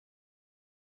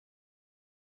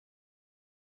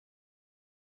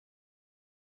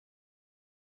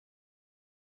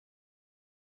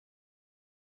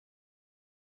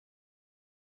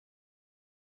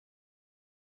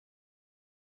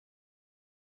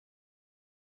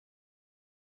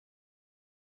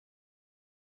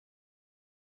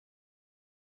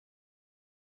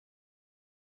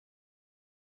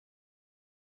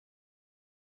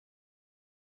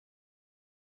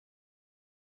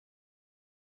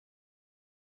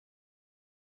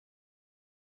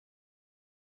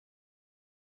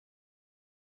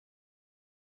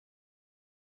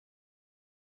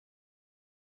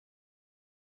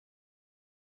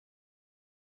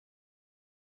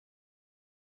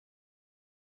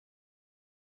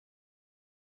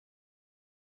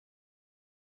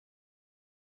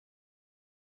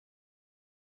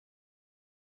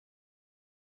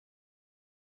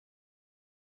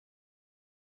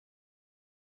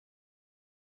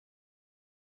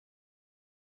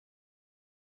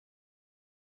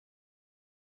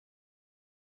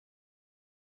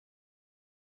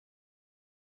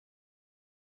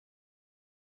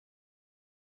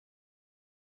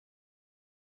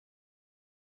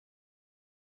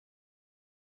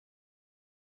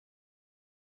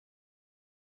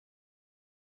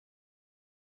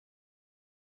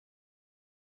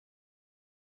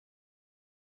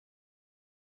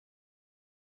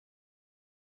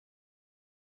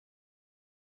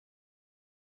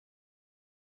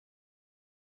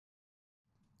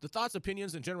The thoughts,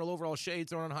 opinions, and general overall shade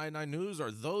thrown on High at 9 News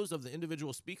are those of the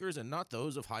individual speakers and not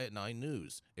those of High at 9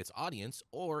 News, its audience,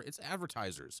 or its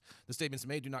advertisers. The statements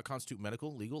made do not constitute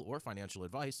medical, legal, or financial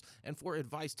advice, and for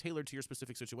advice tailored to your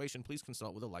specific situation, please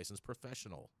consult with a licensed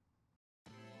professional.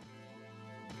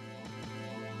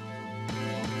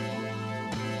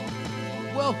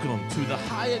 Welcome to the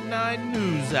High at 9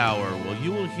 News Hour, where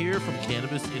you will hear from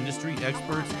cannabis industry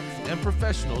experts and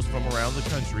professionals from around the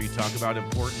country talk about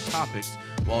important topics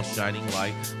while shining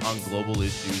light on global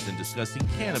issues and discussing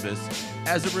cannabis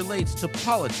as it relates to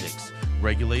politics,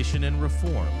 regulation and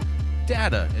reform,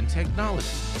 data and technology,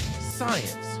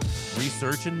 science,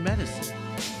 research and medicine,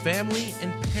 family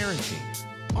and parenting,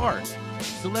 art,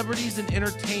 celebrities and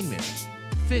entertainment,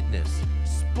 fitness,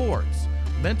 sports,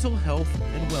 mental health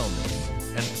and wellness,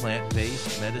 and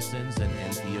plant-based medicines and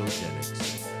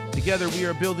entheogenics. Together, we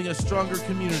are building a stronger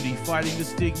community, fighting the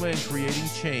stigma and creating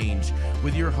change.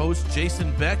 With your hosts,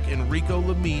 Jason Beck and Rico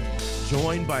Lamite,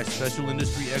 joined by special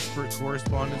industry expert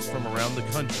correspondents from around the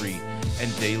country,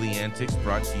 and daily antics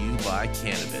brought to you by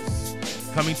Cannabis.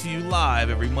 Coming to you live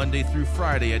every Monday through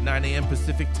Friday at 9 a.m.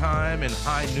 Pacific Time and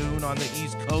high noon on the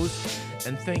East Coast.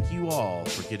 And thank you all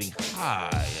for getting high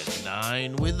at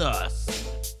 9 with us.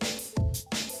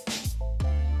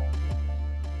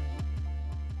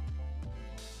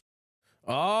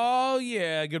 Oh,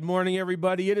 yeah. Good morning,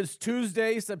 everybody. It is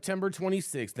Tuesday, September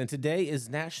 26th, and today is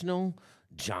National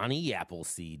Johnny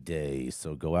Appleseed Day,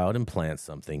 so go out and plant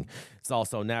something. It's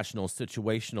also National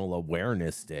Situational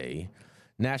Awareness Day,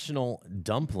 National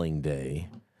Dumpling Day,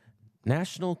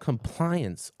 National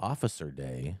Compliance Officer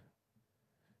Day,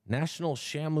 National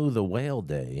Shamu the Whale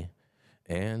Day,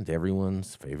 and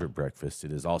everyone's favorite breakfast.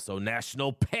 It is also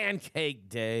National Pancake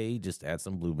Day. Just add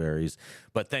some blueberries.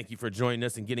 But thank you for joining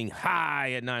us and getting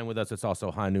high at 9 with us. It's also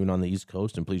high noon on the East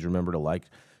Coast. And please remember to like,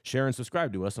 share, and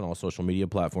subscribe to us on all social media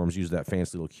platforms. Use that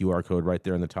fancy little QR code right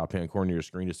there in the top-hand corner of your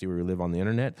screen to see where we live on the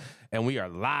internet. And we are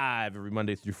live every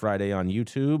Monday through Friday on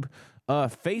YouTube,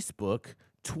 Facebook,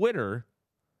 Twitter,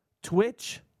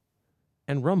 Twitch,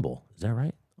 and Rumble. Is that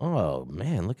right? Oh,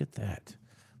 man, look at that.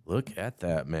 Look at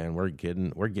that, man. We're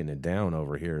getting it down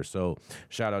over here. So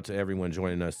shout out to everyone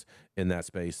joining us in that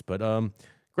space. But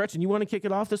Gretchen, you want to kick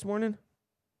it off this morning?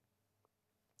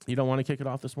 You don't want to kick it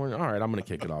off this morning? All right, I'm going to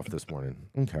kick it off this morning.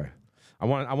 Okay. I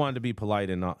wanted to be polite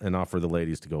and offer the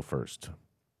ladies to go first.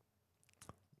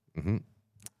 Mm-hmm.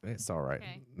 It's all right.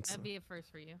 Okay. That'd be a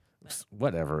first for you. But.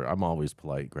 Whatever. I'm always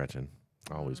polite, Gretchen.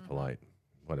 Always polite.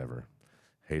 Whatever.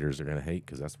 Haters are going to hate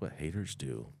because that's what haters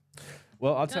do.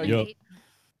 Well, I'll tell you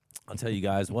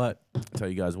guys what.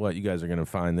 You guys are going to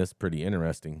find this pretty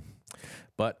interesting.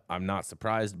 But I'm not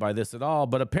surprised by this at all.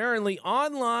 But apparently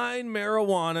online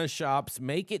marijuana shops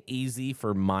make it easy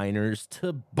for minors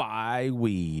to buy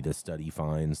weed, a study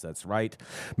finds. That's right.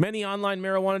 Many online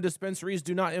marijuana dispensaries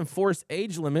do not enforce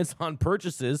age limits on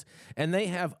purchases, and they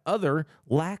have other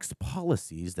lax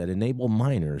policies that enable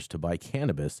minors to buy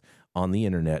cannabis on the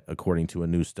internet, according to a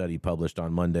new study published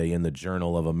on Monday in the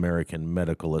Journal of American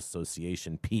Medical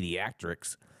Association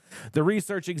Pediatrics. The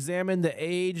research examined the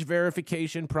age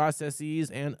verification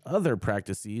processes and other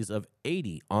practices of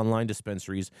 80 online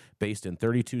dispensaries based in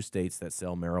 32 states that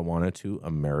sell marijuana to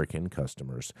American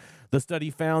customers. The study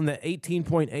found that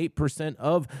 18.8%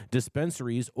 of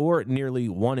dispensaries, or nearly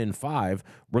 1 in 5,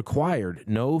 required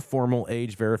no formal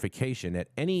age verification at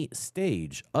any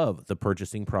stage of the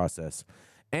purchasing process,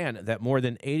 and that more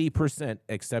than 80%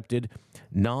 accepted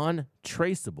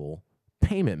non-traceable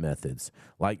payment methods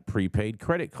like prepaid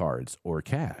credit cards or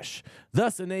cash,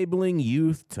 thus enabling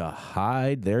youth to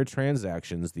hide their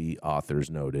transactions, the authors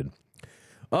noted.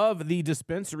 Of the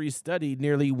dispensaries studied,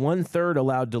 nearly 1/3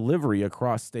 allowed delivery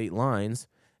across state lines,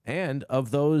 and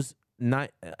of those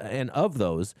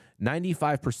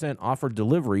 95% offered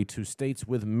delivery to states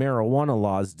with marijuana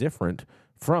laws different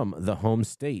from the home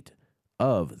state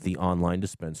of the online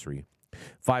dispensary.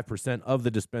 5% of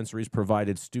the dispensaries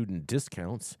provided student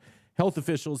discounts. Health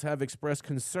officials have expressed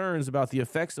concerns about the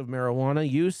effects of marijuana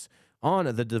use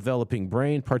on the developing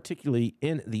brain, particularly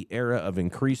in the era of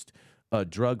increased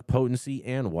drug potency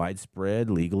and widespread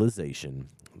legalization.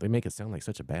 They make it sound like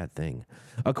such a bad thing.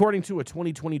 According to a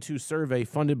 2022 survey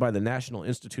funded by the National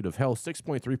Institute of Health,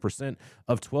 6.3%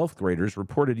 of 12th graders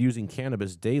reported using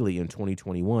cannabis daily in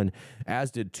 2021,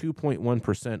 as did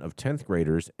 2.1% of 10th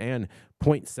graders and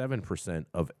 0.7%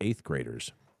 of 8th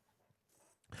graders.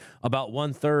 About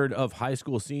 1/3 of high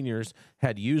school seniors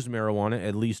had used marijuana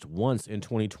at least once in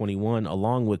 2021,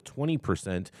 along with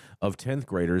 20% of 10th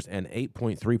graders and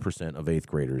 8.3% of 8th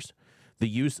graders. The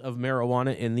use of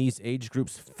marijuana in these age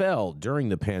groups fell during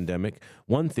the pandemic.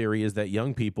 One theory is that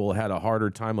young people had a harder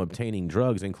time obtaining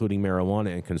drugs, including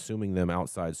marijuana, and consuming them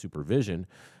outside supervision.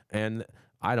 And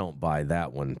I don't buy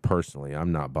that one personally.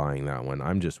 I'm not buying that one.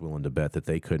 I'm just willing to bet that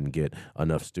they couldn't get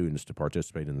enough students to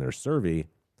participate in their survey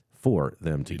for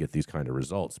them to get these kind of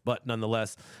results. But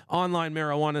nonetheless, online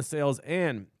marijuana sales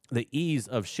and the ease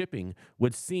of shipping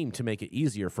would seem to make it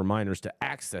easier for minors to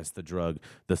access the drug,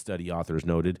 the study authors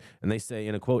noted. And they say,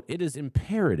 in a quote, "It is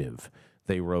imperative,"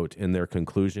 they wrote in their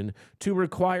conclusion, "to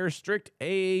require strict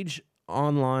age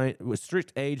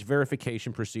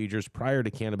verification procedures prior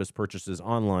to cannabis purchases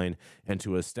online and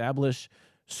to establish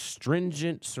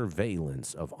stringent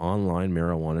surveillance of online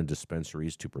marijuana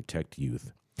dispensaries to protect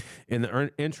youth." In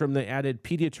the interim, they added,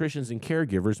 "Pediatricians and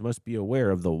caregivers must be aware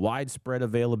of the widespread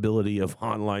availability of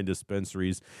online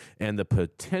dispensaries and the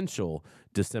potential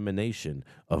dissemination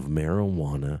of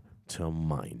marijuana to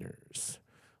minors."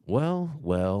 Well,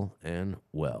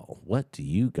 what do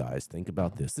you guys think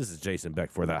about this? This is Jason Beck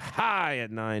for the High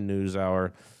at 9 News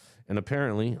Hour. And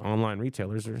apparently, online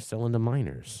retailers are selling to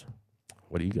minors.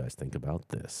 What do you guys think about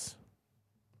this?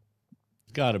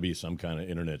 It's got to be some kind of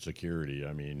internet security.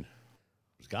 I mean,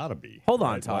 there's got to be. Hold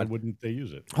on, Todd. Why wouldn't they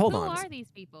use it? Hold Who on. are these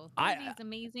people? Who are these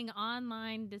amazing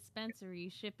online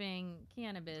dispensaries shipping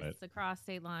cannabis across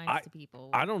state lines to people?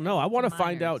 I don't know. I want to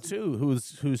find out too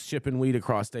who's shipping weed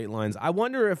across state lines. I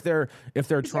wonder if they're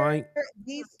trying.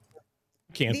 These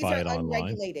buy it online.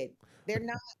 Unregulated. They're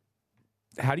not.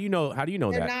 How do you know They're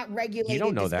that? They're not regulated You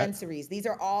don't know dispensaries. These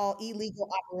are all illegal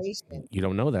operations. You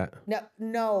don't know that.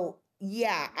 No.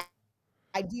 Yeah,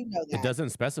 I do know that. It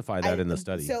doesn't specify that in the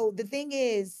study. So the thing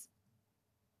is,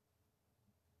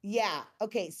 yeah,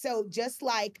 okay. So just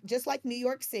like New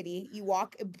York City,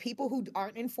 people who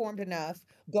aren't informed enough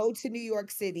go to New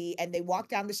York City and they walk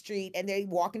down the street and they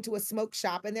walk into a smoke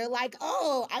shop and they're like,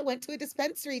 "Oh, I went to a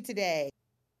dispensary today."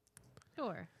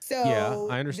 Sure. So yeah,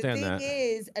 I understand the thing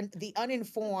is, the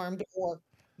uninformed or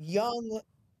young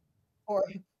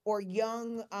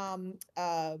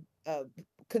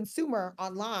consumer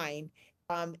online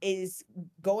is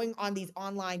going on these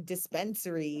online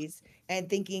dispensaries and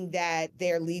thinking that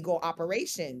they're legal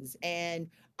operations. And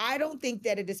I don't think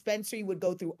that a dispensary would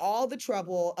go through all the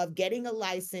trouble of getting a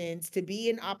license to be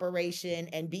in operation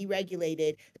and be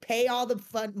regulated, pay all the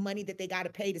money that they got to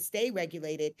pay to stay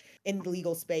regulated in the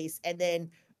legal space, and then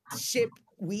ship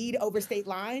weed over state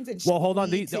lines and hold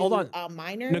on, hold on,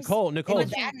 minors. Nicole,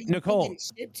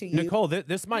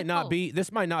 this might not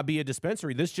be a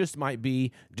dispensary. This just might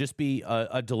be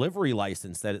a delivery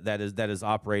license that is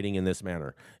operating in this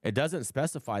manner. It doesn't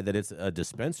specify that it's a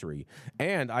dispensary.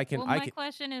 And my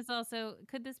question is also,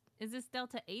 is this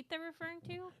Delta 8 they're referring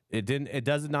to? It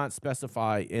does not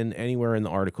specify anywhere in the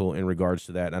article in regards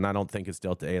to that, and I don't think it's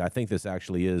Delta 8. I think this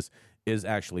actually is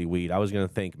actually weed. I was going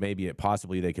to think maybe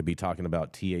possibly they could be talking about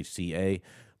THCA,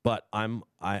 but I'm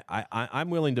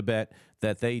willing to bet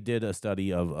that they did a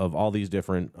study of all these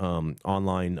different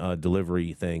online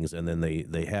delivery things, and then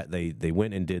they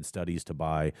went and did studies to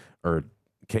buy, or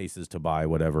cases to buy,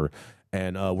 whatever,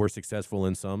 and were successful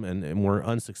in some and were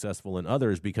unsuccessful in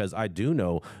others, because I do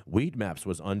know Weed Maps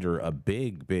was under a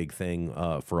big thing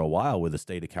for a while with the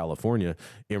state of California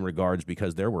in regards,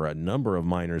 because there were a number of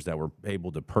minors that were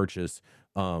able to purchase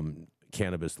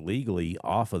cannabis legally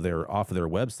off of their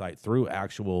website through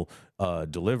actual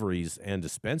deliveries and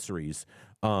dispensaries,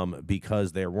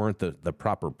 because there weren't the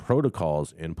proper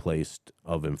protocols in place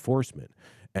of enforcement.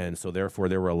 And so therefore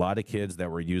there were a lot of kids that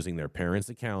were using their parents'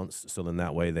 accounts, so then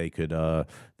that way they could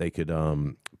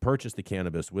purchase the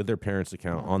cannabis with their parents'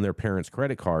 account on their parents'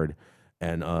 credit card,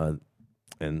 and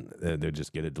they'd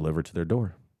just get it delivered to their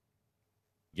door.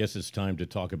 Guess it's time to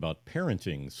talk about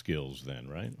parenting skills then,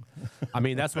 right? I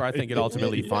mean, that's where I think it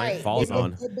ultimately falls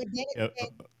on. A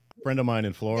friend of mine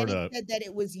in Florida said that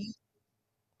it was you.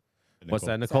 What's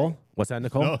that, Nicole?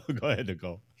 No, go ahead,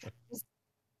 Nicole.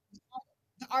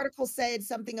 The article said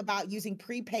something about using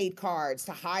prepaid cards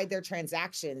to hide their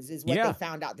transactions is what they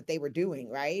found out that they were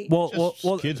doing, right? Well,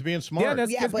 kids being smart. Yeah,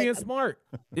 that's kids being smart.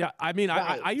 Yeah, I mean,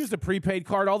 right. I use a prepaid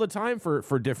card all the time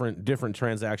for different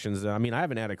transactions. I mean, I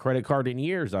haven't had a credit card in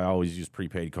years. I always use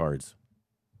prepaid cards.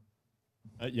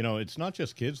 It's not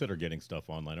just kids that are getting stuff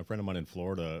online. A friend of mine in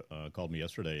Florida called me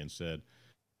yesterday and said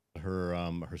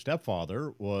her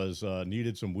stepfather was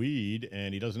needed some weed,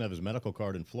 and he doesn't have his medical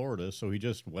card in Florida, so he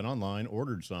just went online,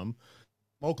 ordered some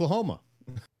from Oklahoma.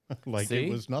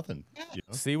 It was nothing. You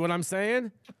know? See what I'm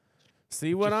saying?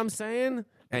 I'm saying?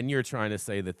 And you're trying to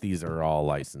say that these are all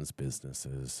licensed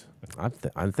businesses.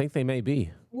 I think they may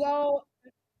be. Well,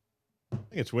 I think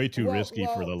it's way too risky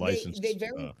for the license.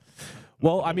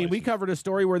 Well, I mean, we covered a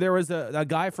story where there was a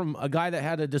guy that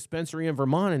had a dispensary in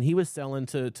Vermont, and he was selling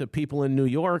to people in New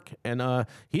York, and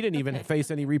he didn't even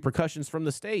face any repercussions from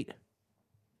the state.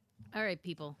 All right,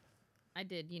 people. I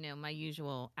did, my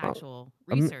usual actual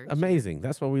research. Amazing.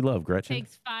 That's what we love, Gretchen. It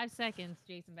takes 5 seconds,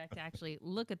 Jason Beck, to actually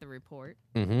look at the report.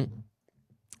 Mm-hmm.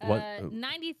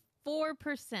 94%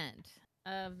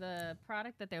 of the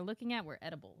product that they're looking at were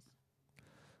edibles.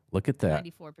 Look at that.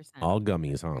 94%. All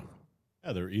gummies, huh?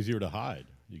 Yeah, they're easier to hide.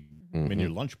 You in your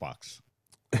lunchbox.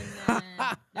 And then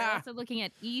they're also looking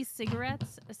at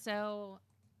e-cigarettes. So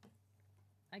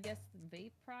I guess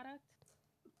vape product?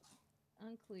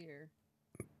 Unclear.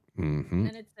 Mm-hmm.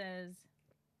 Then it says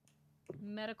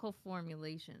medical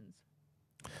formulations.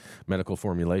 Medical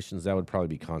formulations, that would probably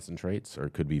be concentrates, or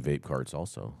it could be vape carts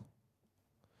also.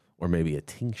 Or maybe a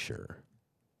tincture.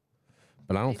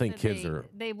 But I don't think kids are...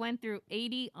 They went through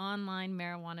 80 online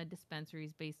marijuana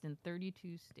dispensaries based in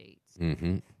 32 states.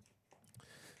 Mm-hmm.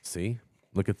 See?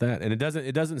 Look at that. And it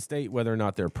doesn't state whether or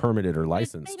not they're permitted or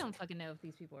licensed. They don't fucking know if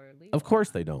these people are illegal. Of course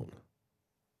they don't.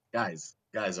 Guys,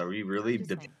 are we really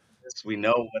debating this? We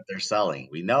know what they're selling.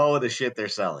 We know the shit they're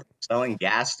selling. Selling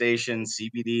gas station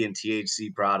CBD and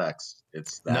THC products.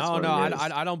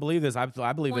 I don't believe this. I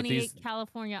believe that these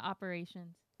California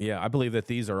operations. Yeah, I believe that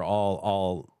these are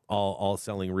all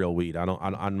selling real weed.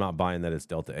 I'm not buying that it's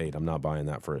Delta 8. I'm not buying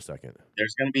that for a second.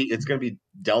 It's gonna be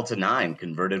Delta 9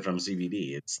 converted from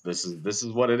CBD. This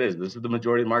is what it is. This is the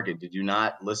majority of the market. Did you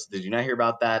not listen? Did you not hear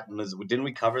about that? Didn't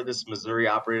we cover this Missouri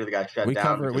operator that got shut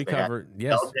down? We covered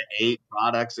yes. Delta 8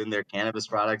 products in their cannabis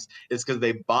products. It's because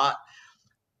they bought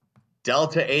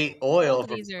Delta 8 oil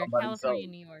from these are California,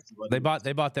 New York. They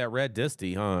bought that red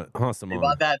disty, huh, Simone?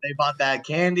 They bought that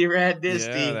candy red disty.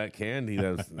 Yeah, that candy.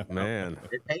 That's man.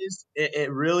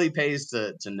 It really pays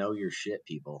to know your shit,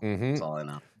 people. Mm-hmm. That's all I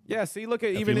know. Yeah, see, look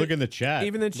in the chat.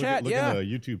 Even in the chat, look in the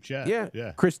YouTube chat.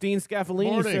 Yeah. Christine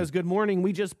Scaffalini says, "Good morning.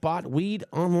 We just bought weed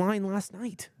online last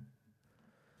night."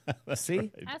 See,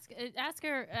 right.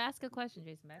 Ask a question,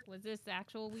 Jason Beck. Was this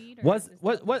actual weed? Or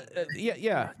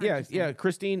Yeah.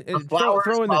 Christine,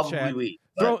 throw in the chat. Weed,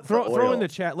 throw in the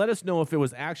chat. Let us know if it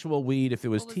was actual weed, if it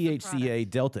was THCA,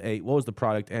 Delta 8. What was the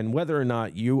product, and whether or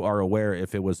not you are aware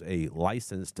if it was a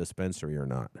licensed dispensary or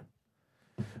not.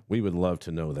 We would love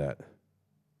to know that.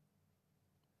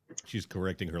 She's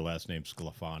correcting her last name,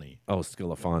 Sclafani. Oh,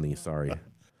 Sclafani. Sorry.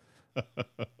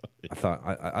 I thought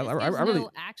I really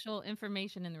no actual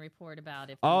information in the report about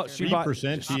if she bought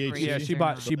THC. Yeah,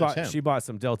 she bought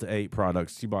some Delta 8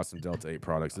 products.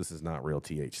 This is not real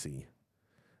THC.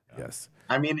 Yes.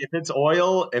 I mean, if it's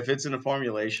oil, if it's in a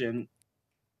formulation,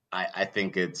 I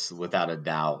think it's without a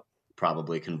doubt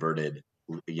probably converted,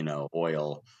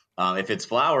 oil. If it's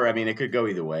flour, I mean, it could go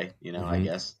either way. I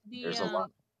guess there's a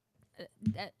lot.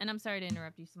 And I'm sorry to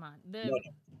interrupt you, Simon.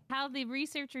 How the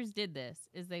researchers did this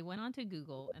is they went onto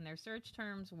Google and their search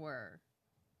terms were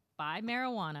buy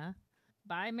marijuana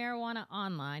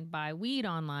online, buy weed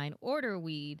online, order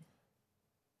weed,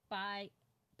 buy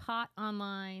pot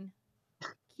online,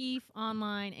 keef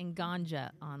online, and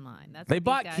ganja online. That's they what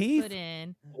bought these guys keef. put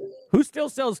in. Who still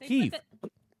sells keef?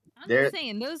 I'm just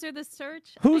saying, those are the search.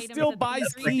 Who items still that buys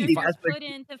the keef? researchers put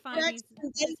in to find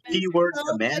these keyword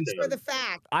commando for the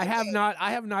fact. I have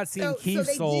not seen keef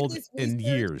sold in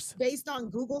years. Based on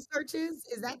Google searches,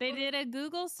 is that they did a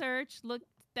Google search? Look,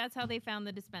 that's how they found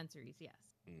the dispensaries. Yes.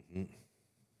 Mm-hmm.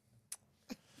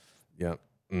 Yeah.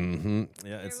 Mm-hmm.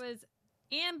 Yeah. There was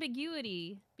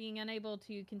ambiguity, being unable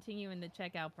to continue in the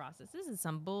checkout process. This is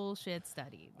some bullshit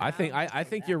study. I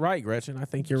think you're right, Gretchen. I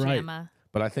think you're right.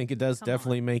 But I think it does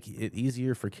definitely make it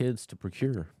easier for kids to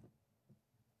procure.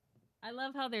 I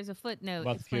love how there's a footnote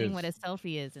explaining what a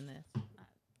selfie is in this.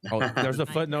 Oh, there's a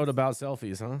footnote about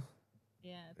selfies, huh?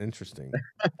 Yeah. Interesting.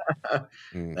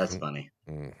 That's funny.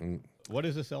 Mm-hmm. What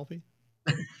is a selfie?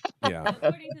 Yeah.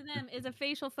 According to them, is a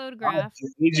facial photograph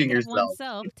of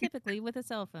oneself, typically with a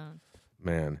cell phone.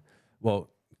 Man. Well,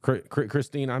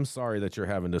 Christine, I'm sorry that you're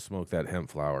having to smoke that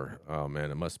hemp flower. Oh man,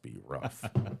 it must be rough.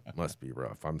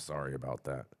 I'm sorry about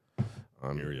that.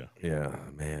 Hear ya. Yeah,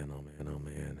 man. Oh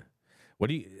man.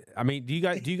 What do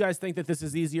you guys think that this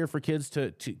is easier for kids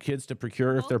to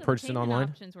procure if they're purchasing online?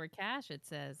 Options were cash. It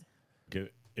says.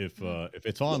 If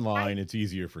it's online, it's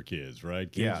easier for kids,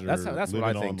 right? Kids that's what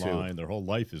I think online. too. Their whole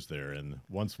life is there, and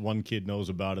once one kid knows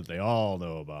about it, they all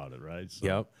know about it, right? So,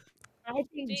 yep. I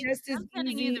think just as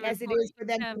easy as it is for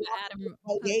them to walk to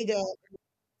bodega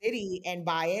city and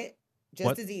buy it,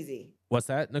 as easy. What's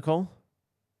that, Nicole?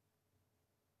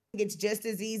 It's just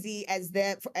as easy as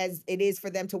it is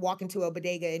for them to walk into a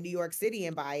bodega in New York City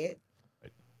and buy it.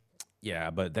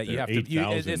 Yeah, but that There you are have to.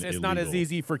 8,000 It's not as illegal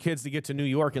easy for kids to get to New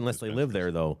York unless they live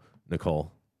there, though,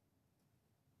 Nicole.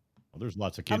 Well, there's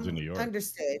lots of kids in New York.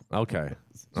 Understood. Okay.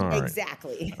 All right.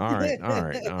 Exactly. All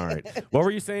right. What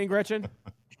were you saying, Gretchen?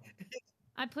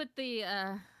 I put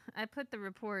the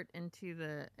report into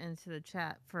the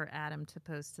chat for Adam to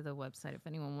post to the website if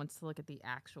anyone wants to look at the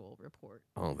actual report.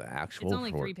 Oh, the actual. It's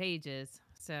only report. 3 pages,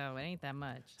 so it ain't that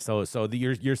much. So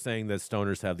you're saying that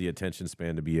stoners have the attention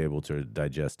span to be able to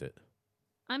digest it?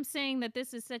 I'm saying that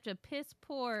this is such a piss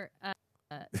poor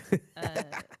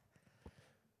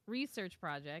research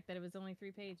project that it was only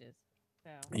 3 pages.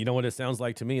 So You know what it sounds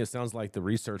like to me? It sounds like the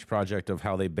research project of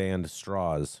how they banned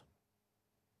straws.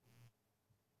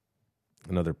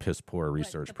 Another piss poor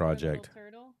research the poor little project.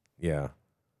 turtle? Yeah.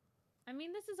 I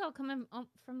mean, this is all coming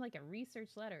from like a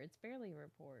research letter. It's barely a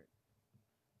report.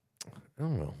 Oh,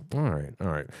 well. All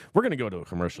right. We're going to go to a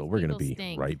commercial. These We're going to people be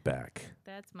stink. right back.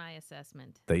 That's my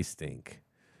assessment. They stink.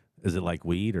 Is it like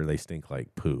weed or they stink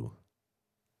like poo?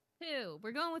 Poo.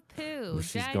 We're going with poo.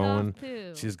 She's Jag going. off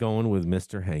poo. She's going with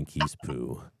Mr. Hankey's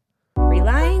poo.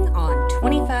 Relying on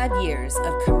 25 years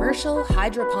of commercial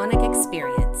hydroponic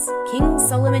experience, King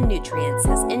Solomon Nutrients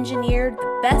has engineered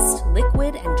the best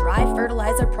liquid and dry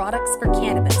fertilizer products for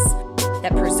cannabis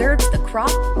that preserves the crop,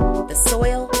 the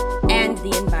soil, and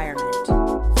the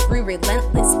environment. Through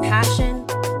relentless passion,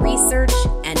 research,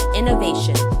 and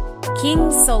innovation,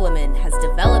 King Solomon has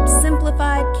developed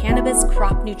simplified cannabis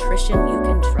crop nutrition you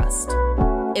can trust.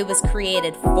 It was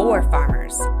created for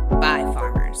farmers, by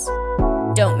farmers.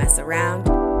 Don't mess around.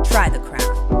 Try the crown.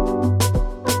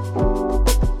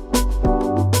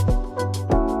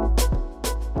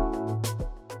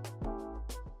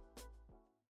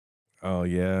 Oh,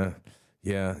 yeah.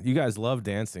 Yeah. You guys love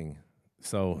dancing.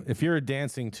 So if you're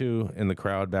dancing too in the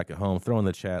crowd back at home, throw in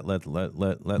the chat. Let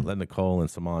Nicole and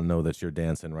Saman know that you're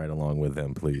dancing right along with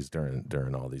them, please,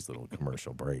 during all these little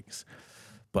commercial breaks.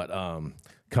 But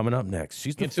coming up next,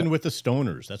 she's Dancing with the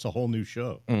Stoners. That's a whole new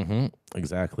show. Mm-hmm,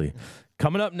 exactly.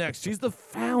 Coming up next, she's the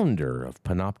founder of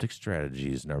Panoptic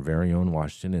Strategies and our very own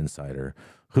Washington Insider,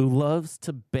 who loves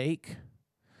to bake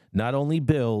not only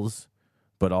bills,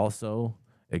 but also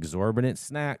exorbitant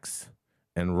snacks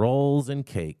and rolls and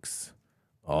cakes,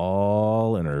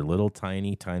 all in her little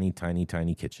tiny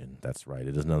kitchen. That's right.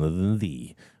 It is none other than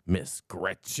the Miss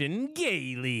Gretchen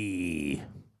Gailey.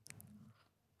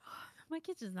 My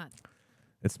kitchen's not.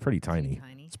 It's pretty tiny.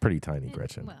 It's pretty tiny,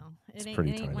 Gretchen. Well, It's it ain't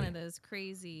pretty one tiny. of those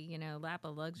crazy, lap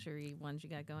of luxury ones you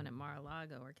got going at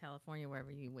Mar-a-Lago or California,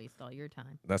 wherever you waste all your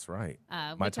time. That's right.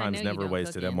 My Which I time's know you never don't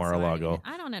wasted cook at in, Mar-a-Lago.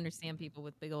 I don't understand people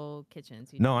with big old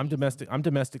kitchens. No, I'm domestic. I'm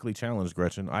domestically challenged,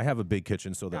 Gretchen. I have a big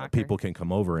kitchen so that Shocker. people can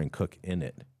come over and cook in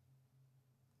it.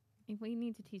 We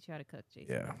need to teach you how to cook,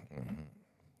 Jason. Yeah,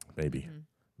 maybe.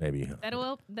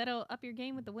 That'll up your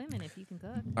game with the women if you can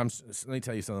cook. Let me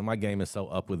tell you something. My game is so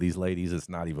up with these ladies, it's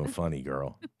not even funny,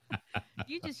 girl.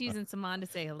 You're just using Saman to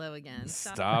say hello again.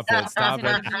 Stop it.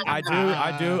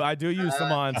 I do use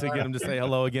Saman to get them to say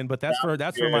hello again, but that's for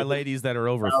my ladies that are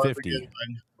over 50.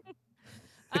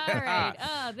 All right.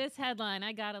 Oh, this headline.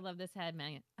 I gotta love this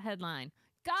headline.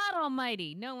 God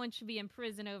almighty, no one should be in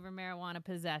prison over marijuana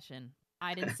possession.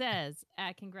 Biden says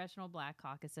at Congressional Black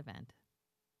Caucus event.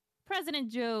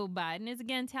 President Joe Biden is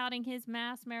again touting his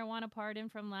mass marijuana pardon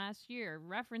from last year,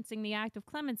 referencing the act of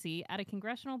clemency at a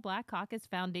Congressional Black Caucus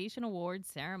Foundation Awards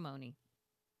ceremony.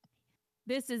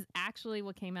 This is actually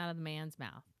what came out of the man's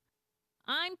mouth.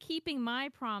 I'm keeping my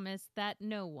promise that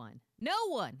no one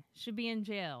should be in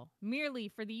jail merely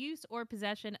for the use or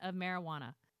possession of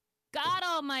marijuana. God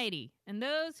almighty. And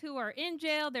those who are in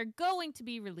jail, they're going to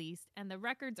be released and the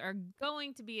records are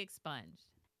going to be expunged.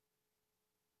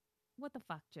 What the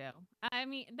fuck, Joe? I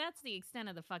mean, that's the extent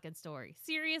of the fucking story.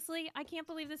 Seriously? I can't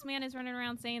believe this man is running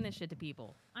around saying this shit to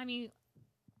people. I mean,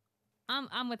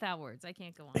 I'm without words. I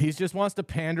can't go on. He just wants to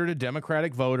pander to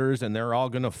Democratic voters, and they're all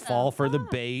going to fall for the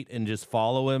bait and just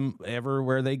follow him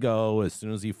everywhere they go. As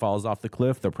soon as he falls off the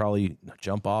cliff, they'll probably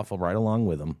jump off right along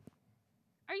with him.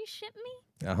 Are you shitting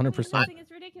me? 100%. I think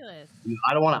it's ridiculous.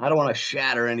 I don't want to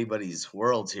shatter anybody's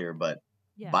worlds here, but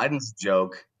Yeah. Biden's a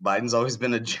joke. Biden's always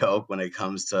been a joke when it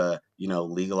comes to,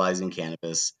 legalizing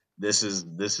cannabis. This is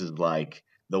like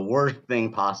the worst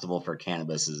thing possible for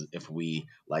cannabis is if we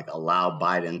allow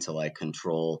Biden to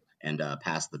control and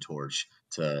pass the torch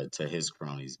to his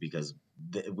cronies, because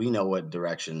we know what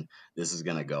direction this is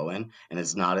going to go in, and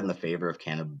it's not in the favor of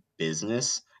cannabis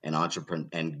business and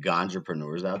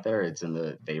entrepreneurs out there. It's in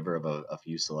the favor of a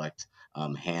few select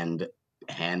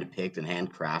hand-picked and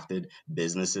handcrafted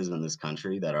businesses in this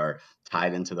country that are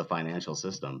tied into the financial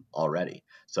system already.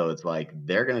 So it's like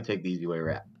they're going to take the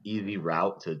easy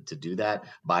route to do that.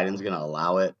 Biden's going to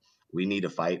allow it. We need to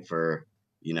fight for,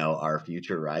 our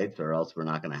future rights, or else we're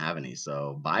not going to have any.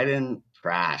 So Biden,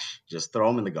 trash. Just throw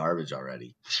him in the garbage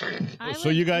already. So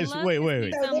you guys,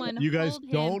 wait. Someone You guys hold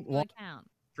him don't to want account.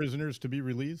 prisoners to be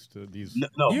released? These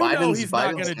No, he's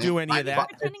not going to do any of that.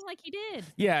 Pretending like he did.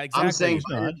 Yeah, exactly. I'm saying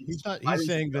he's not. He's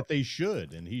saying that they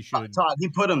should, and he should. Todd, he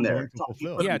put him there. going to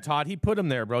fulfill. Yeah, Todd, he put him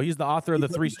there, bro. He's the author of the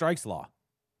 3 strikes law.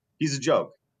 He's a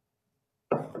joke.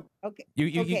 Okay.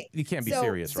 You can't be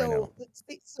serious right now.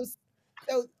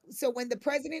 So when the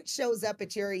president shows up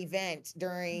at your event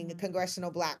during the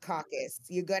Congressional Black Caucus,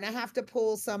 you're going to have to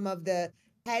pull some of the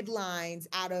headlines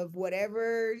out of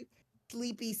whatever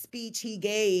sleepy speech he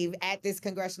gave at this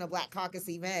Congressional Black Caucus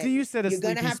event. So you said you're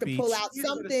going to have speech. to pull out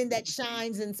something that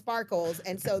shines and sparkles,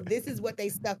 and so this is what they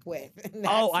stuck with.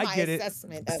 That's I get it.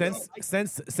 Since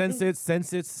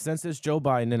it's Joe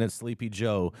Biden and it's Sleepy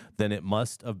Joe, then it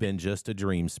must have been just a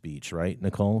dream speech, right,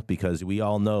 Nicole? Because we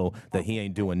all know that he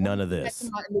ain't doing none of this. That's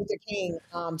Martin Luther King,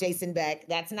 Jason Beck.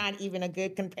 That's not even a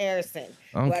good comparison.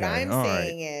 Okay, what I'm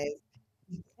saying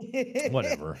is,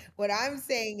 whatever. What I'm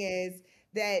saying is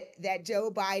that Joe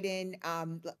Biden,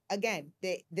 again,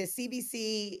 the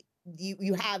CBC,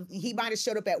 he might have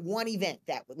showed up at one event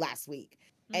that last week.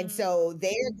 And so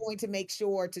they're going to make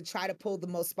sure to try to pull the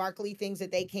most sparkly things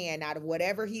that they can out of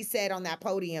whatever he said on that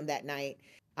podium that night.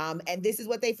 And this is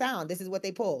what they found. This is what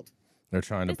they pulled. They're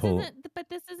trying to pull. But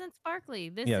this isn't sparkly.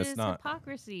 This is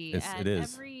hypocrisy it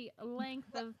is. Every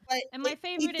length of. And my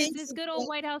favorite is this good old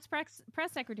White House press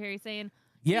secretary saying,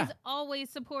 yeah, he's always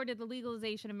supported the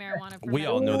legalization of marijuana. We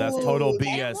all know that's total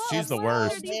BS. She's the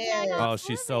worst. Oh,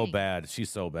 she's so bad. She's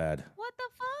so bad. What the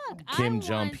fuck? Kim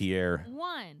Jean-Pierre.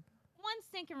 One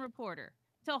stinking reporter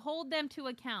to hold them to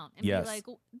account and be like,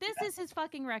 this is his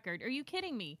fucking record. Are you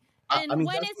kidding me? And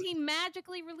when is he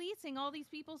magically releasing all these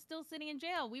people still sitting in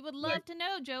jail? We would love to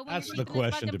know, Joe. When that's you're the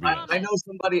question to be asked. I know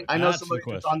somebody that's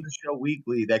on the show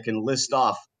weekly that can list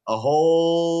off a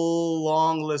whole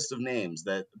long list of names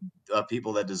that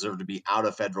people that deserve to be out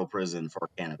of federal prison for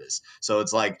cannabis. So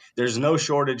it's like there's no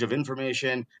shortage of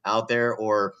information out there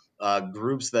or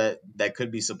groups that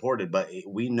could be supported, but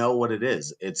we know what it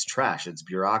is. It's trash. It's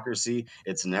bureaucracy.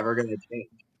 It's never going to change.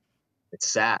 It's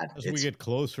sad. As we get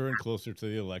closer and closer to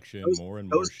the election, more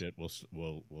and more shit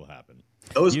will happen.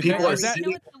 Those people are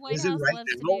sitting in prison right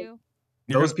now.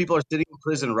 Those people are sitting in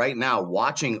prison right now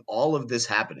watching all of this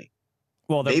happening.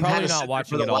 Well, they're probably not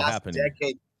watching it all happening.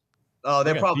 Decade. Oh,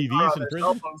 they're probably TVs in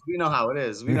prison. We know how it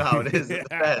is. We know how it is.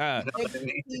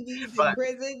 TVs in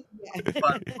prison.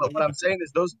 But what I'm saying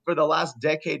is, those for the last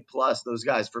decade plus, those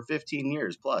guys for 15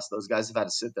 years plus, those guys have had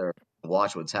to sit there and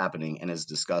watch what's happening, and it's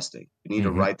disgusting. We need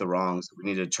to right the wrongs. We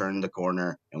need to turn the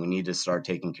corner, and we need to start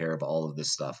taking care of all of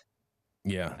this stuff.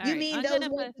 Yeah. You mean those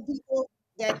were the people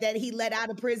that he let out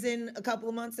of prison a couple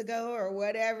of months ago or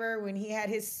whatever when he had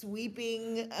his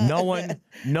sweeping no one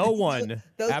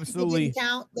those absolutely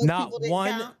count.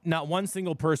 Not one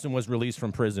single person was released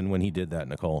from prison when he did that,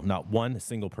 Nicole. Not one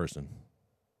single person.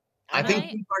 I think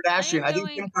Kim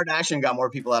Kardashian got more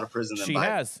people out of prison than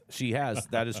Biden. She has.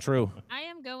 That is true. I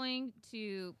am going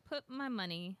to put my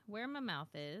money where my mouth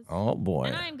is. Oh boy.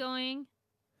 And I'm going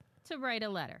to write a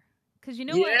letter. Because you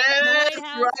know what the White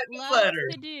House loves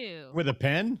to do. With a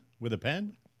pen?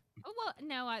 Oh, well,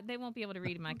 no, they won't be able to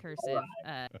read my cursive,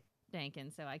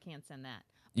 Dankin, so I can't send that.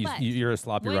 You're a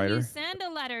sloppy writer? When you send a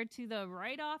letter to the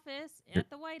right office at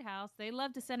the White House, they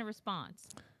love to send a response.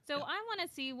 So I want to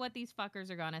see what these fuckers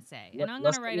are going to say, and I'm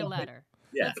going to write a letter.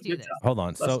 Yeah, let's do this. Hold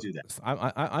on. Let's do that.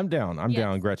 I'm down. I'm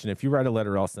down, Gretchen. If you write a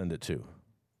letter, I'll send it too.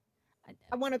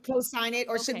 I want to co-sign it,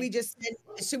 or should we just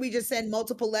send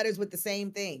multiple letters with the same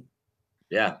thing?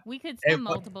 Yeah, we could send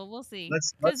multiple. We'll see.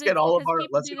 Let's get all of our.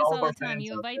 Let's do get this all of our time. fans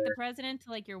You out invite there. the president to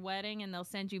like your wedding, and they'll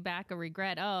send you back a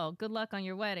regret. Oh, good luck on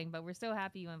your wedding, but we're so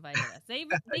happy you invited us. They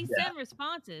send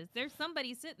responses. There's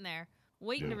somebody sitting there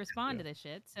waiting to respond to this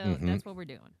shit. So that's what we're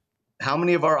doing. How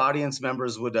many of our audience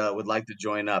members would like to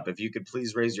join up? If you could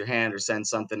please raise your hand or send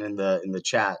something in the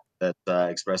chat that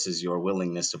expresses your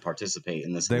willingness to participate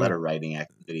in this letter writing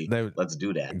activity. Let's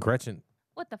do that. Gretchen.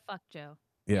 What the fuck, Joe?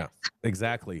 Yeah,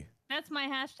 exactly. That's my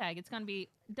hashtag. It's gonna be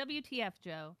WTF,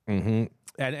 Joe. Mm-hmm.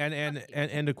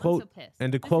 And to quote this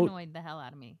annoyed the hell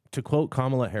out of me. To quote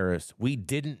Kamala Harris, "We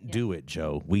didn't do it,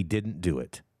 Joe. We didn't do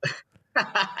it."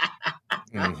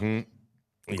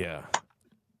 Yeah.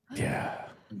 Yeah.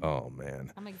 Oh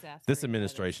man. I'm exasperated. This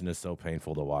administration is so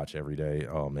painful to watch every day.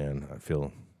 Oh man, I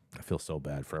feel so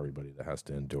bad for everybody that has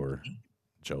to endure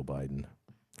Joe Biden.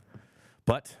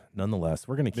 But nonetheless,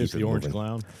 we're going to keep Miss it the orange moving.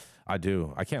 clown. I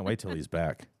do. I can't wait till he's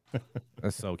back. I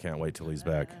so can't wait till he's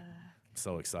back.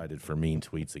 So excited for mean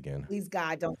tweets again. Please,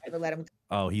 God, don't ever let him.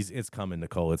 Oh, it's coming,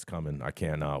 Nicole. It's coming. I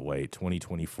cannot wait.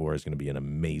 2024 is going to be an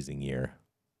amazing year.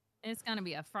 It's gonna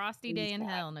be a frosty day in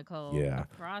hell, Nicole. Yeah.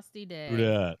 A frosty day. Who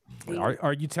dat?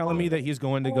 Are you telling me that he's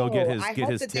going to go get his I hope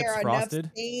that tips there are frosted?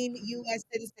 enough sane U.S.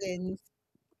 citizens.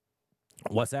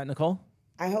 What's that, Nicole?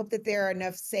 I hope that there are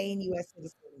enough sane U.S.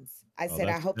 citizens. I said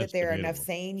I hope that there are enough debatable.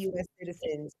 sane U.S.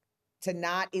 citizens to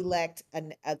not elect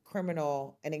a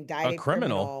criminal, an indicted A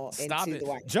criminal? Stop into it. the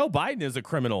White House. Joe Biden is a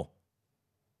criminal.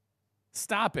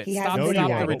 Stop it. He Stop, hasn't been stop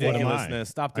the indicted. What am I? ridiculousnly.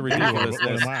 Stop the I know you are, but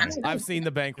ridiculousness. what am I? I've seen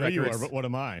the bank No, you are, records. but what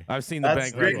am I? I've seen the That's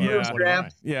bank great records. move, Yeah. What am I? Graham.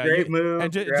 Yeah, Great move.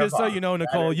 And just so Grandpa. you know,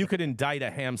 Nicole, That is- you could indict a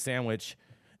ham sandwich,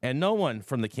 and no one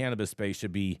from the cannabis space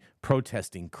should be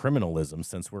protesting criminalism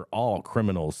since we're all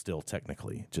criminals still,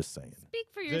 technically. Just saying. Speak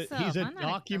for yourself. He's a I'm not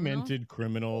criminal. documented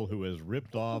criminal who has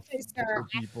ripped off Okay, sir, other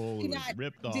people, who has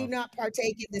ripped do off. not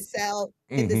partake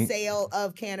in the sale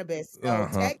of cannabis. So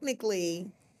technically,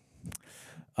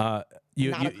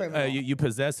 You not a criminal. you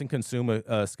possess and consume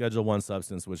a Schedule 1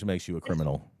 substance, which makes you a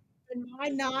criminal. And my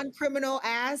non-criminal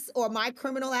ass or my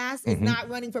criminal ass is not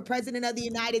running for president of the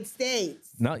United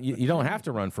States. No, you don't have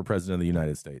to run for president of the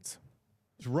United States.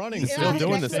 He's running. He's Yeah, still I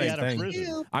doing the definitely same out of thing.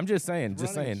 prison. I'm just saying,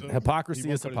 Running, so hypocrisy he is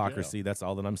won't go to jail. hypocrisy. That's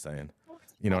all that I'm saying.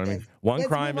 You know what I mean? Okay. One Let's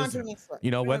crime move on is, to the next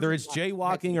one. whether it's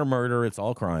jaywalking or murder, it's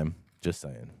all crime. Just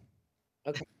saying.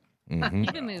 Okay.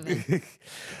 Keep it moving.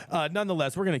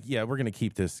 Nonetheless, we're gonna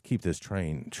keep this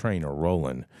train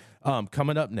rolling.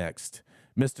 Coming up next,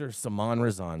 Mr. Saman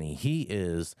Razani. He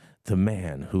is the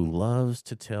man who loves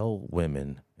to tell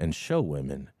women and show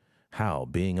women how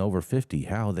being over 50,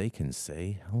 how they can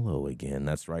say hello again.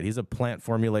 That's right. He's a plant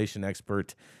formulation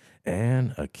expert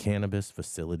and a cannabis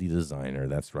facility designer.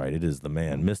 That's right. It is the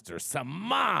man, Mr.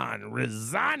 Saman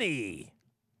Razani.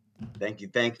 Thank you.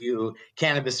 Thank you.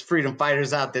 Cannabis freedom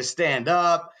fighters out there, stand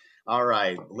up. All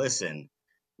right. Listen,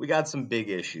 we got some big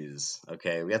issues.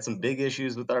 Okay. We got some big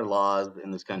issues with our laws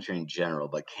in this country in general,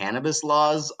 but cannabis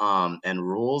laws and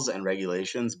rules and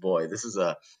regulations, boy, this is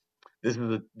a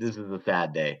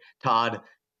sad day. Todd,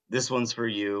 this one's for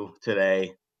you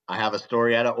today. I have a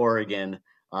story out of Oregon.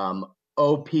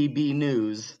 OPB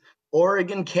News.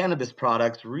 Oregon cannabis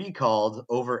products recalled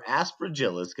over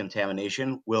aspergillus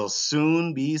contamination will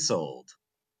soon be sold.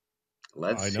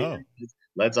 Let's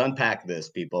unpack this,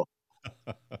 people.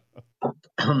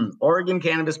 Oregon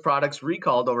cannabis products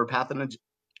recalled over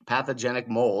pathogenic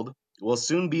mold will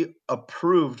soon be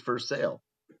approved for sale.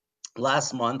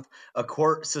 Last month, a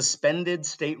court suspended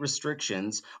state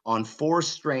restrictions on 4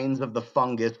 strains of the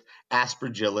fungus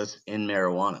aspergillus in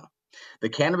marijuana. The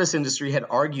cannabis industry had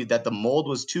argued that the mold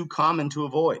was too common to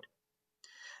avoid.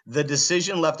 The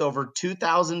decision left over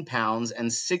 2,000 pounds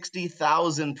and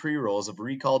 60,000 pre-rolls of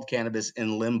recalled cannabis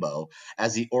in limbo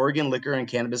as the Oregon Liquor and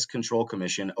Cannabis Control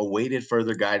Commission awaited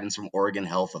further guidance from Oregon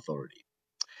Health Authority.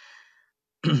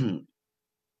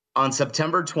 On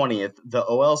September 20th, the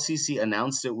OLCC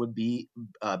announced it would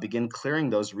begin clearing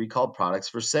those recalled products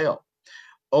for sale.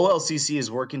 OLCC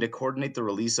is working to coordinate the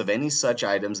release of any such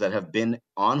items that have been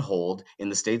on hold in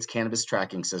the state's cannabis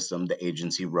tracking system, the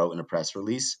agency wrote in a press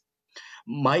release.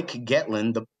 Mike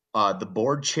Getland, the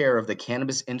board chair of the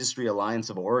Cannabis Industry Alliance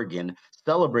of Oregon,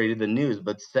 celebrated the news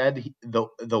but said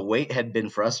the wait had been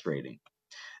frustrating.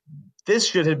 This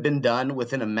should have been done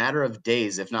within a matter of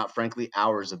days, if not, frankly,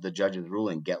 hours of the judge's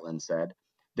ruling, Getland said.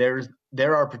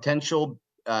 There are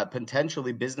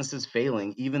potentially businesses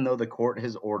failing, even though the court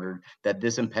has ordered that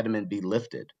this impediment be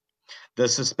lifted. The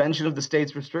suspension of the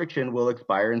state's restriction will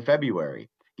expire in February,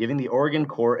 giving the Oregon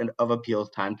Court of Appeals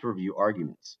time to review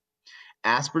arguments.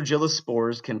 Aspergillus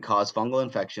spores can cause fungal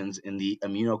infections in the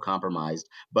immunocompromised,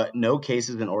 but no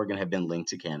cases in Oregon have been linked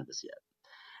to cannabis yet.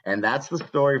 And that's the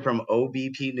story from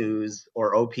OBP News,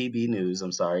 or OPB News,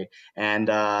 I'm sorry. And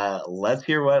let's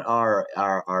hear what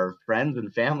our friends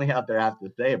and family out there have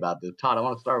to say about this. Todd, I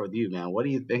want to start with you, man. What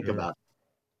do you think about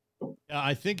it?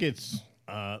 I think it's,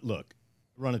 look,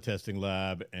 run a testing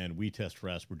lab, and we test for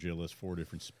aspergillus, 4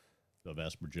 different species of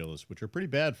aspergillus, which are pretty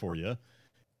bad for you.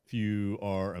 If you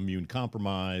are immune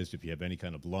compromised, if you have any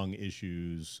kind of lung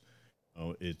issues,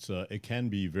 it can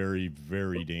be very,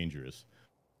 very dangerous.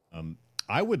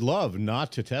 I would love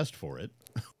not to test for it,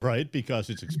 right? Because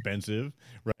it's expensive,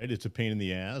 right? It's a pain in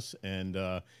the ass, and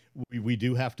we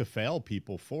do have to fail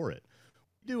people for it.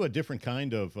 We do a different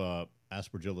kind of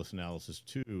aspergillus analysis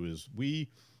too. Is we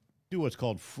do what's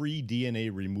called free DNA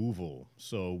removal.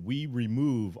 So we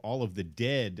remove all of the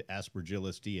dead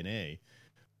aspergillus DNA,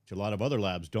 which a lot of other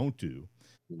labs don't do.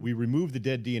 we remove the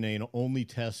dead DNA and only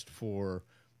test for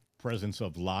presence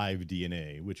of live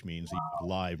DNA, which means you have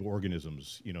live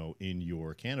organisms, in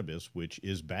your cannabis, which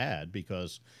is bad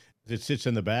because it sits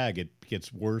in the bag. It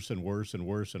gets worse and worse and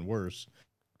worse and worse.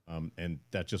 And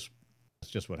that's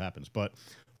just what happens. But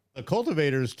the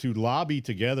cultivators to lobby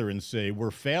together and say, we're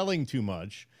failing too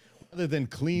much, rather than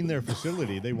clean their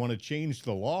facility, they want to change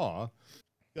the law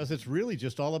because it's really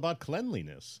just all about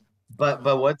cleanliness. But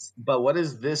what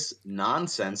is this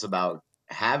nonsense about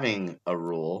having a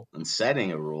rule and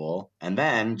setting a rule and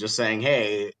then just saying,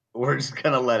 hey, we're just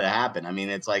gonna let it happen? I mean,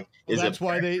 it's like, Well, is that's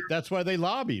it why they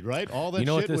lobbied, right? All that You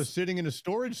know what shit was this- sitting in a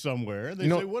storage somewhere. They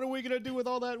say, what are we gonna do with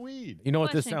all that weed? You know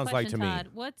what this Question, sounds like to Todd.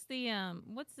 me? What's the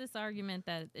what's this argument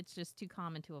that it's just too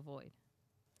common to avoid?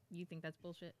 You think that's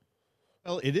bullshit?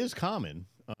 Well, it is common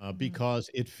because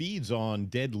it feeds on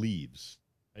dead leaves,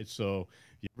 right? So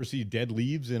you ever see dead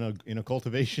leaves in a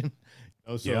cultivation?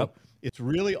 So Yep. it's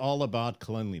really all about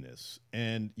cleanliness.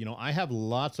 And I have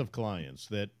lots of clients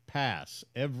that pass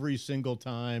every single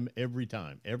time, every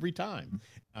time.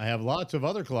 I have lots of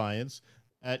other clients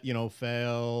that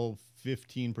fail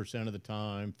 15% of the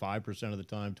time, 5% of the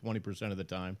time, 20% of the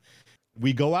time.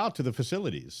 We go out to the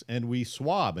facilities and we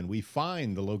swab and we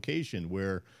find the location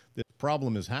where this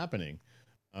problem is happening,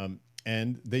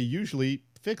 and they usually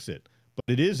fix it.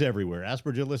 But it is everywhere.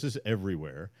 Aspergillus is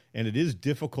everywhere, and it is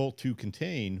difficult to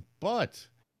contain, but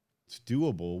it's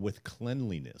doable with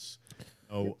cleanliness.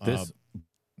 So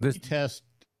we test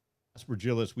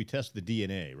Aspergillus. We test the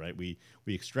DNA, right? We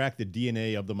extract the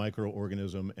DNA of the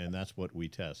microorganism, and that's what we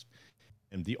test.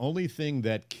 And the only thing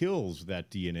that kills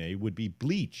that DNA would be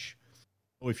bleach.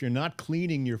 So if you're not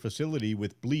cleaning your facility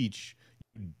with bleach,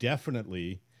 you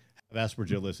definitely have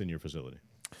Aspergillus in your facility.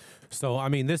 So I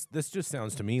mean, this just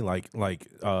sounds to me like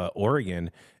Oregon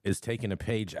is taking a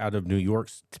page out of New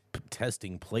York's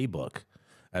testing playbook,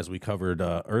 as we covered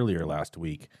earlier last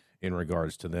week in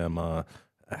regards to them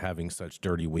having such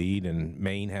dirty weed, and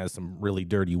Maine has some really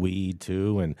dirty weed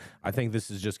too. And I think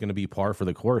this is just going to be par for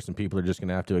the course, and people are just going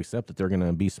to have to accept that they're going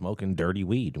to be smoking dirty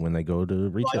weed when they go to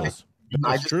retails.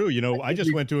 That's true. I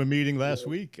just went to a meeting last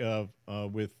week with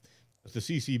the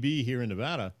CCB here in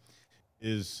Nevada,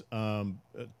 is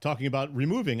talking about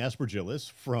removing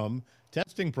Aspergillus from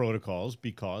testing protocols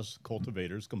because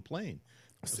cultivators complain.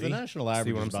 The national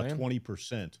average is about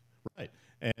 20%. Right.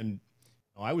 And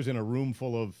I was in a room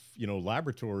full of,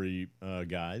 laboratory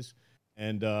guys.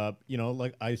 And,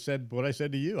 like I said, what I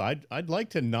said to you, I'd like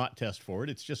to not test for it.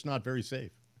 It's just not very safe.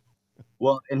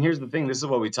 Well, and here's the thing. This is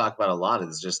what we talk about a lot.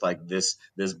 Is just like this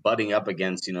butting up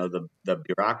against, the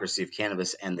bureaucracy of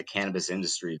cannabis and the cannabis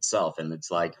industry itself. And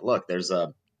it's like, look, there's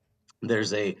a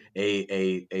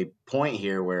point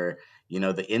here where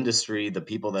the industry, the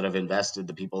people that have invested,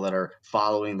 the people that are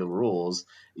following the rules,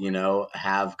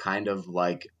 have kind of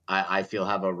like, I feel,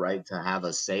 have a right to have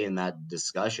a say in that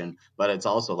discussion. But it's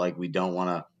also like we don't want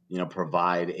to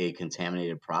provide a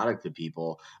contaminated product to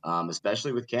people,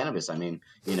 especially with cannabis. I mean,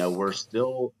 we're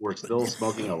still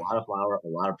smoking a lot of flower, a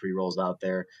lot of pre-rolls out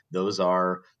there. Those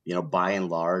are, by and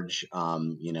large,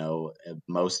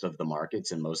 most of the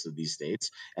markets in most of these states.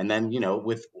 And then,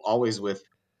 with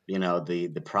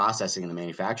the processing and the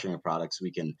manufacturing of products,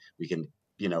 we can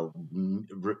mediate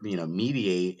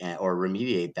or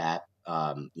remediate that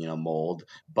mold.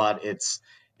 But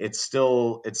it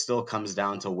still comes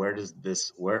down to where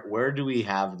do we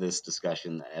have this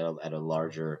discussion at a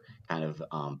larger kind of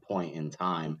point in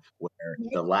time where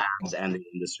the labs and the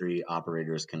industry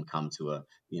operators can come to a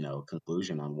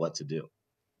conclusion on what to do.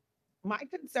 My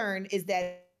concern is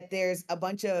that there's a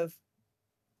bunch of,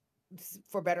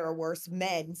 for better or worse,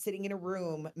 men sitting in a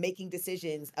room making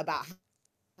decisions about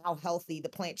how healthy the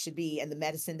plant should be and the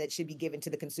medicine that should be given to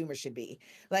the consumer should be.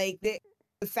 Like the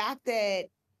fact that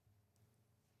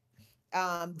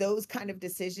those kind of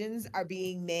decisions are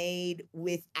being made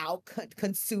without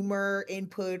consumer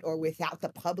input or without the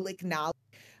public knowledge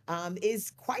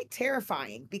is quite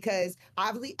terrifying, because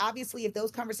obviously if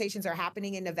those conversations are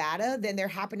happening in Nevada, then they're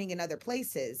happening in other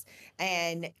places.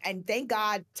 And thank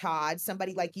God, Todd,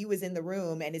 somebody like you is in the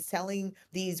room and is telling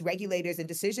these regulators and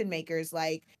decision makers,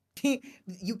 like,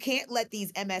 you can't let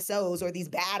these MSOs or these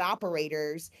bad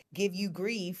operators give you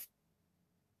grief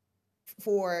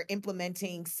for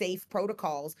implementing safe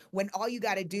protocols when all you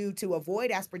got to do to avoid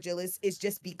aspergillus is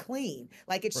just be clean.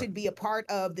 Like, it should be a part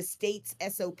of the state's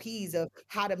SOPs of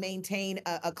how to maintain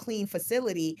a clean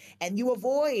facility, and you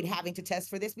avoid having to test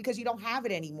for this because you don't have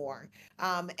it anymore.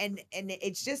 And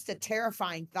it's just a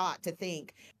terrifying thought to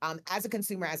think, as a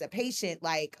consumer, as a patient,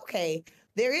 like, okay,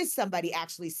 there is somebody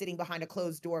actually sitting behind a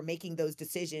closed door making those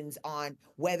decisions on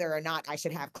whether or not I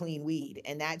should have clean weed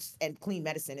and clean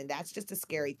medicine. And that's just a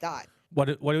scary thought. What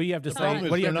do you have to say? Problem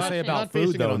is What do you they're have to say not about basing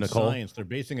food, it though, on Nicole? Science. They're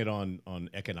basing it on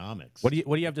economics. What do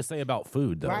you have to say about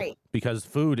food, though? Right. Because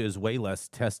food is way less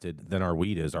tested than our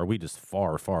weed is. Our weed is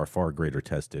far, far, far greater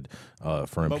tested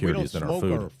for impurities than our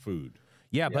food. Our food.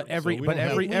 Yeah, but so every we don't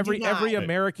have-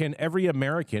 every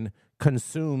American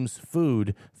consumes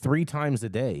food 3 times a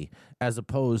day, as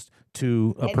opposed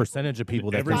to a percentage of people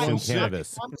that consume Everyone's sick.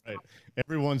 cannabis. Right.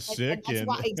 Everyone's sick, that's and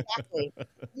why, exactly.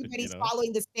 Everybody's You know?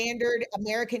 following the standard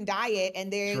American diet,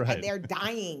 and That's right. they're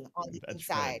dying on the That's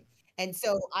inside. right. And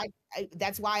so I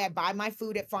that's why I buy my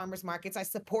food at farmers markets. I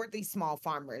support these small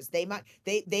farmers. They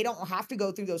don't have to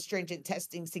go through those stringent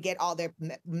testings to get all their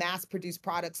mass produced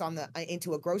products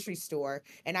into a grocery store.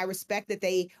 And I respect that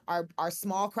they are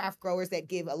small craft growers that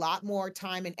give a lot more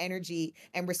time and energy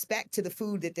and respect to the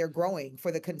food that they're growing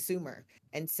for the consumer.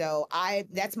 And so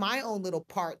that's my own little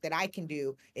part that I can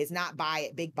do, is not buy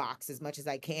at big box as much as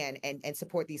I can and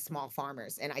support these small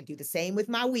farmers. And I do the same with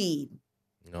my weed.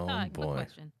 Oh Quick boy.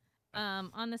 question.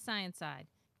 On the science side,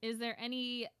 is there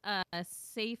any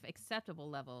safe, acceptable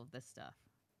level of this stuff?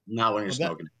 Not when you're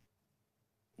smoking.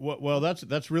 Well,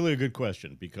 that's really a good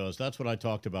question, because that's what I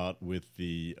talked about with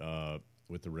the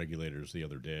regulators the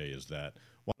other day. Is that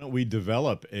why don't we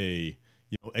develop a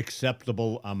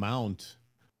acceptable amount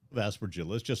of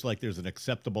Aspergillus, just like there's an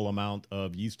acceptable amount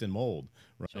of yeast and mold,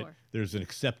 right? Sure. There's an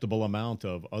acceptable amount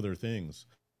of other things.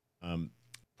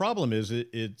 Problem is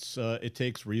it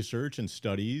takes research and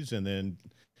studies, and then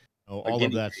all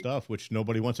of that stuff, which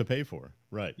nobody wants to pay for,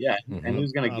 right? Yeah, Mhm. and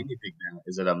who's going to guinea pig that?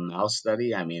 Is it a mouse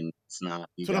study? I mean, it's not.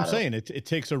 That's what I'm saying. It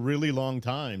takes a really long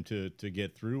time to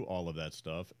get through all of that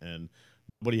stuff, and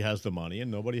nobody has the money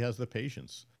and nobody has the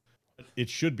patience. It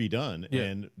should be done,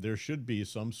 and there should be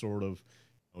some sort of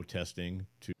testing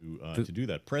to do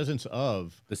that. Presence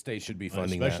of The state should be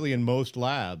funding especially in most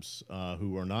labs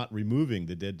who are not removing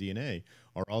the dead DNA,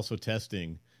 are also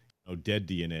testing dead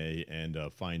DNA and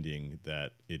finding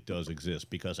that it does exist,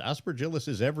 because Aspergillus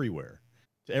is everywhere.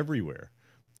 It's everywhere.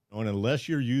 And unless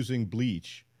you're using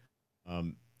bleach,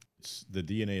 the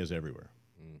DNA is everywhere.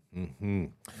 Mm-hmm.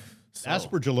 So,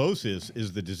 Aspergillosis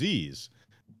is the disease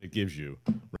it gives you,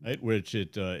 right? Which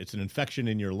it's an infection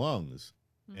in your lungs.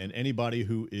 And anybody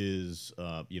who is,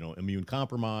 immune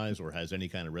compromised or has any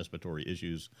kind of respiratory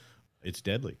issues, it's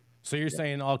deadly. so you're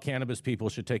saying all cannabis people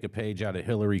should take a page out of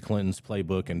Hillary Clinton's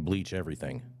playbook and bleach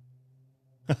everything?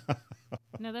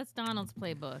 No, that's Donald's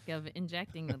playbook of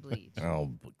injecting the bleach.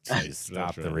 Oh, geez,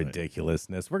 stop That's the right.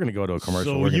 ridiculousness. We're going to go to a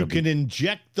commercial. So We're you gonna can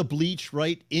inject the bleach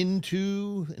right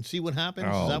into and see what happens?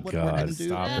 Oh, Is that what we're God, going to do?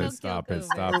 stop That'll it, stop kill it, COVID.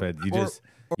 stop it. You Or just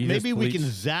you maybe just we can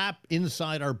bleach- zap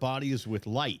inside our bodies with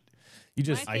light. You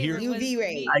just My I hear- favorite was UV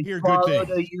ray. the I hear good things.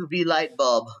 the UV light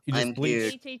bulb. You just I'm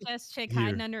bleach. here. HHS chick Here.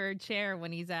 hiding under her chair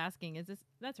when he's asking, "Is this?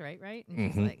 That's right?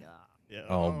 And she's Mhm. like, "Oh." Yeah.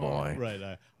 Oh, boy.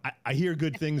 Right. I hear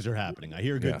good things are happening. I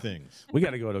hear good Yeah. things. we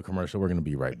got to go to a commercial. We're going to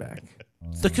be right back.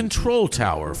 The Control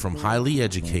Tower from Highly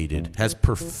Educated has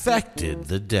perfected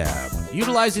the dab.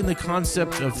 Utilizing the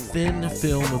concept of thin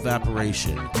film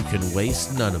evaporation, you can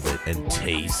waste none of it and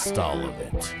taste all of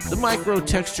it. The micro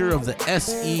texture of the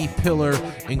SE pillar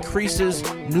increases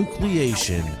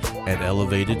nucleation at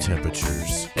elevated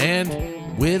temperatures. And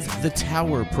with the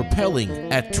tower propelling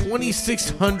at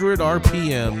 2,600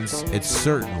 RPMs, it's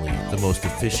certainly the most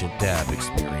efficient dab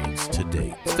experience to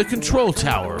date. The Control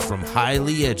Tower from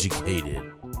Highly Educated.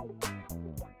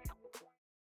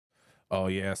 Oh,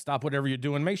 yeah. Stop whatever you're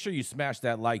doing. Make sure you smash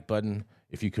that like button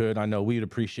if you could. I know we'd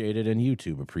appreciate it, and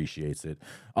YouTube appreciates it.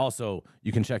 Also,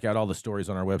 you can check out all the stories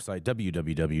on our website,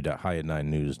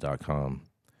 www.highat9news.com.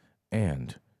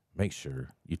 And make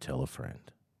sure you tell a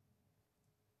friend.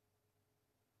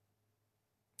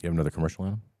 You have another commercial,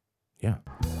 Adam? Yeah.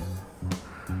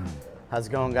 How's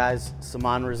it going, guys?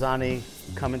 Saman Razani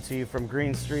coming to you from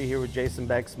Green Street here with Jason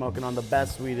Beck, smoking on the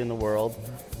best weed in the world.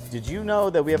 Did you know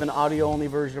that we have an audio-only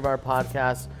version of our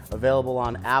podcast available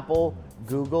on Apple,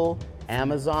 Google,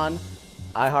 Amazon,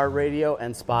 iHeartRadio,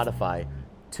 and Spotify?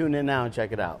 Tune in now and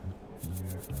check it out.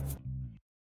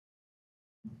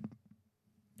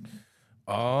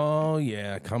 Oh,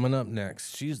 yeah. Coming up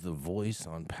next, she's the voice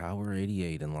on Power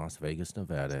 88 in Las Vegas,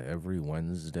 Nevada, every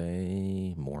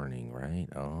Wednesday morning, right?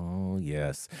 Oh,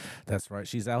 yes. That's right.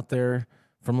 She's out there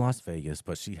from Las Vegas,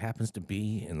 but she happens to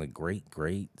be in the great,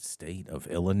 great state of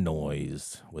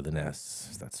Illinois with an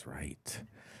S. That's right.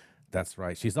 That's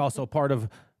right. She's also part of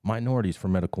Minorities for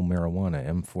Medical Marijuana,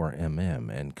 M4MM,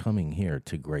 and coming here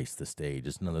to grace the stage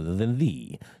is none other than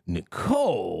the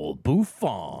Nicole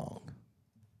Buffon.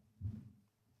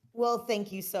 Well,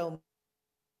 thank you so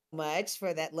much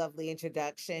for that lovely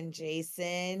introduction,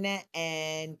 Jason.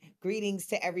 And greetings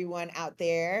to everyone out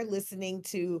there listening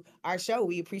to our show.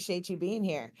 We appreciate you being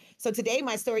here. So today,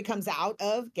 my story comes out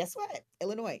of, guess what?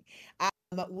 Illinois.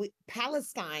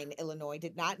 Palestine, Illinois.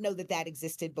 Did not know that that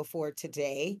existed before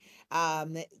today.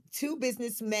 Two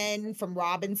businessmen from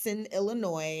Robinson,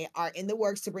 Illinois, are in the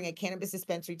works to bring a cannabis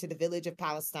dispensary to the village of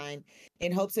Palestine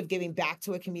in hopes of giving back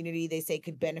to a community they say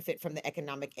could benefit from the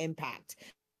economic impact.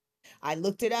 I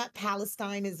looked it up.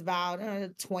 Palestine is about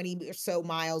 20 or so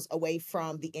miles away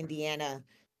from the Indiana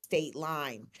state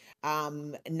line.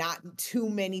 Not too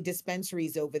many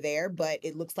dispensaries over there, but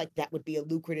it looks like that would be a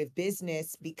lucrative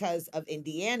business because of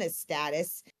Indiana's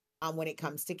status when it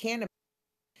comes to cannabis.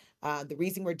 The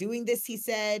reason we're doing this, he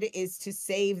said, is to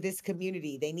save this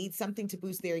community. They need something to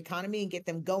boost their economy and get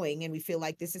them going, and we feel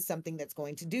like this is something that's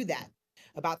going to do that.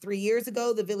 About 3 years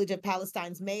ago, the village of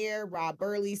Palestine's mayor, Rob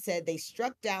Burley, said they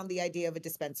struck down the idea of a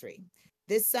dispensary.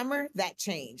 This summer, that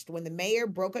changed when the mayor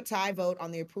broke a tie vote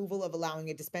on the approval of allowing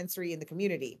a dispensary in the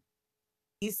community.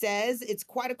 He says it's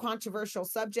quite a controversial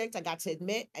subject, I got to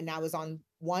admit, and I was on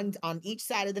each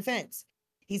side of the fence.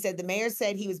 He said the mayor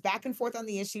said he was back and forth on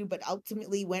the issue, but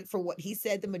ultimately went for what he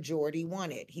said the majority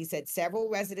wanted. He said several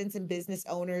residents and business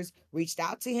owners reached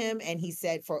out to him, and he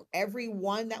said for every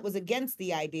one that was against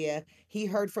the idea, he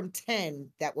heard from 10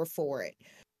 that were for it.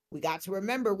 We got to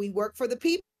remember we work for the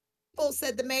people,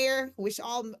 said the mayor. Wish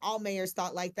all mayors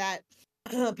thought like that.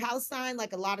 Palestine,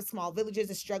 like a lot of small villages,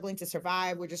 is struggling to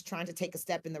survive. We're just trying to take a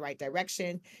step in the right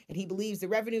direction, and he believes the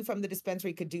revenue from the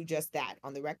dispensary could do just that.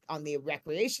 On the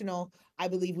recreational, I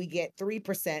believe we get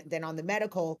 3%. Then on the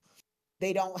medical,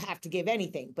 they don't have to give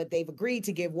anything, but they've agreed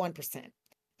to give 1%.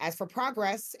 As for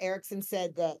progress, Erickson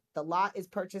said that the lot is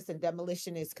purchased and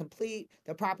demolition is complete.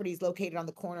 The property is located on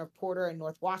the corner of Porter and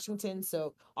North Washington,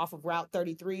 so off of Route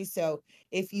 33. So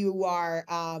if you are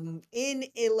in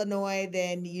Illinois,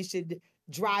 then you should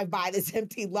drive by this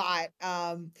empty lot.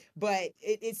 But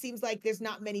it seems like there's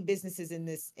not many businesses in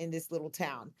this little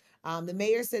town. The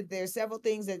mayor said there's several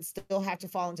things that still have to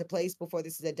fall into place before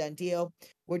this is a done deal.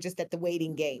 We're just at the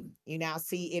waiting game. You now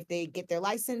see if they get their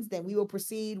license, then we will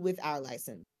proceed with our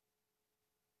license.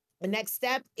 The next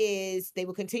step is they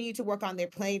will continue to work on their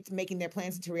plans, making their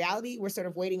plans into reality. We're sort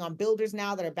of waiting on builders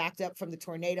now that are backed up from the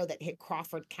tornado that hit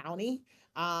Crawford County.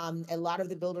 A lot of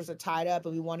the builders are tied up,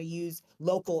 and we want to use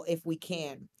local if we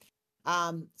can.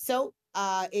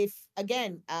 If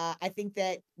again, I think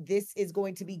that this is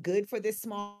going to be good for this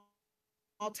small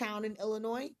town in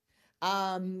Illinois.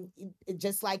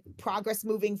 Just like progress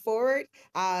moving forward,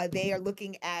 they are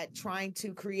looking at trying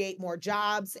to create more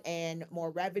jobs and more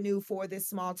revenue for this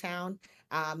small town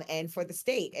and for the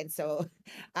state. And so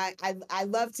I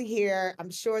love to hear, I'm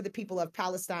sure the people of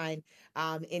Palestine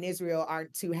in Israel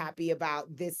aren't too happy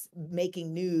about this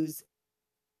making news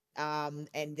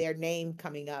and their name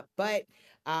coming up. But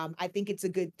I think it's a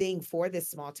good thing for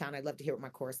this small town. I'd love to hear what my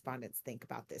correspondents think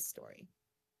about this story.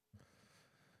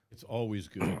 It's always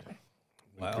good.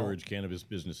 Encourage cannabis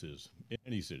businesses in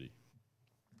any city.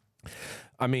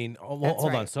 I mean, hold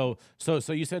on. So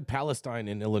you said Palestine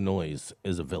in Illinois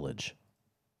is a village.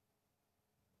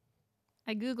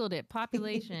 I googled it.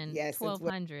 Population Yes,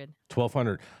 1,200.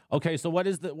 1,200. Okay, so what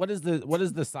is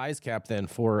the size cap then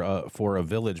for a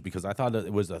village? Because I thought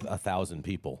it was 1,000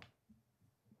 people.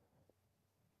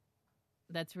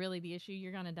 That's really the issue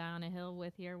you're going to die on a hill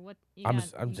with here. What I'm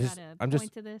just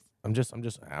inquiring.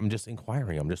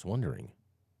 I'm just wondering.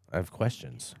 I have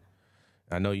questions.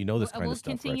 I know you know this kind of stuff.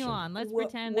 We'll continue on. Let's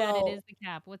pretend that it is the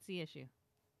cap. What's the issue?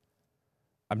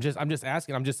 I'm just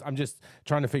asking. I'm just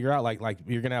trying to figure out like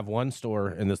you're gonna have one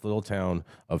store in this little town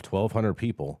of 1,200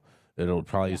 people. It'll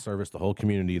probably service the whole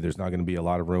community. There's not going to be a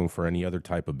lot of room for any other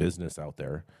type of business out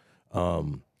there.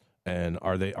 And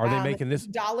are they making this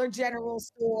Dollar General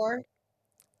store?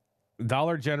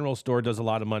 Dollar General store does a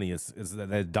lot of money. It's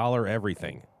that dollar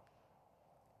everything.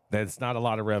 That's not a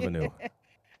lot of revenue.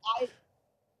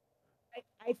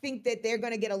 I think that they're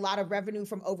going to get a lot of revenue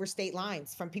from overstate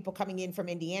lines, from people coming in from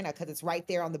Indiana, because it's right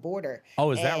there on the border.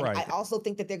 Oh, is that right? I also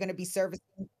think that they're going to be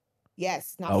servicing,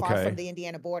 yes, not far from the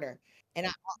Indiana border. And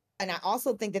I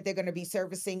also think that they're going to be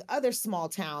servicing other small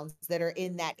towns that are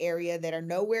in that area that are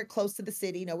nowhere close to the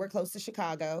city, nowhere close to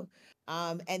Chicago.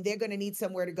 And they're going to need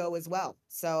somewhere to go as well.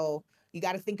 So you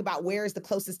got to think about where is the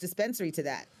closest dispensary to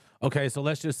that. Okay, so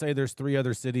let's just say there's 3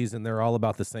 other cities and they're all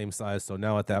about the same size. So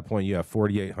now at that point you have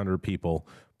 4,800 people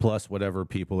plus whatever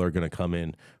people are going to come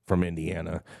in from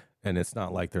Indiana. And it's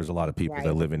not like there's a lot of people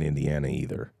that live in Indiana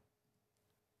either.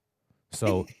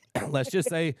 So let's just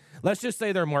say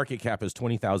their market cap is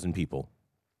 20,000 people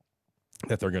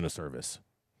that they're going to service.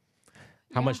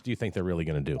 How much do you think they're really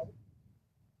going to do?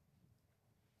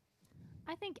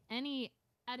 I think any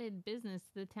added business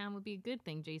to the town would be a good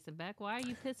thing, Jason Beck. Why are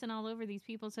you pissing all over these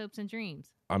people's hopes and dreams?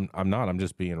 I'm not. I'm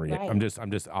just being Right. I'm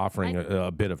just offering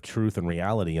a bit of truth and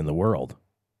reality in the world.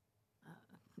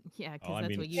 Yeah, because Oh, I that's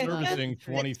mean, what you servicing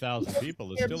 20,000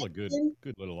 people is They're still a good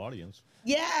medicine. little audience.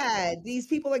 Yeah, these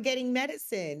people are getting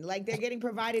medicine, like they're getting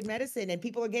provided medicine, and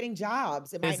people are getting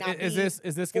jobs. It might not be Is this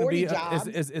going to 40 be jobs.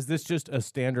 is this just a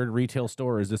standard retail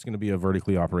store, or is this going to be a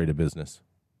vertically operated business?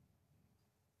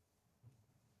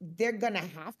 They're gonna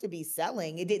have to be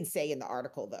selling. It didn't say in the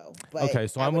article though. But Okay,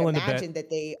 so I I'm would willing to bet- imagine that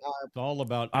they are. It's all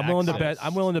about I'm willing to bet. access.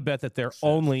 I'm willing to bet that they're Access.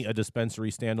 only a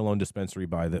dispensary, standalone dispensary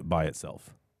by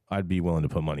itself. I'd be willing to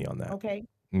put money on that. Okay.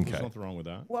 There's Okay. nothing wrong with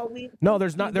that. Well, we No,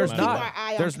 there's not. There's we'll keep not. our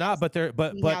eye on There's not. But there.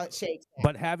 But see how but it shakes out.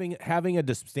 but having a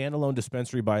standalone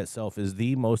dispensary by itself is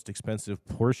the most expensive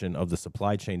portion of the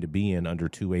supply chain to be in under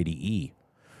 280E,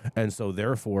 and so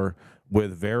therefore,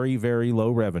 with very very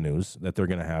low revenues that they're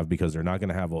going to have because they're not going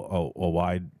to have a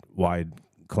wide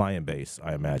client base,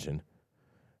 I imagine.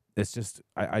 It's just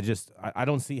I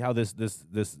don't see how this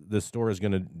store is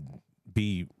going to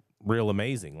be real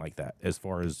amazing like that as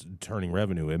far as turning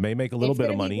revenue. It may make a little It's bit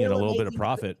gonna of be money and a real little bit of amazing for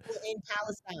profit. people in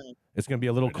Palestine. It's going to be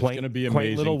a little It's quaint, going to be quaint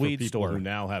amazing little for weed people store. who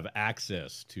now have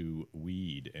access to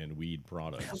weed and weed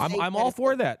products. I'm all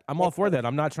for that. I'm all for that.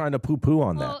 I'm not trying to poo-poo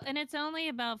on Well, that. and it's only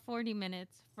about 40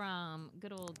 minutes from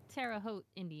good old Terre Haute,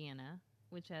 Indiana,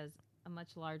 which has a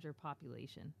much larger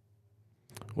population.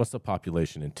 What's the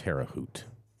population in Terre Haute?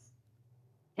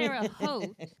 Terre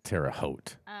Haute, Terre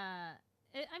Haute.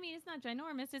 I mean, it's not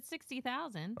ginormous. It's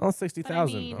 60,000. Oh, But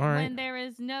 60,000. I mean, All right. when there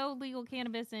is no legal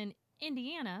cannabis in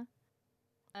Indiana,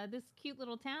 this cute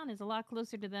little town is a lot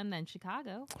closer to them than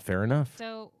Chicago. Fair enough.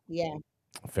 So Yeah.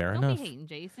 Fair don't enoff. be hating,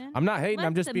 Jason. I'm not hating. I'm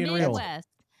Let just the being real. Midwest,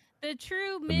 the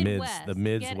true The mids- Midwest, the get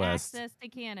Midwest, access to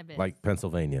cannabis. Like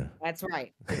Pennsylvania. That's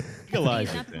right.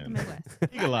 Legalize Not it the then. Midwest.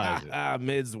 Legalize it.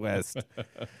 Midwest.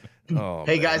 Oh,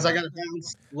 Hey man. guys, I gotta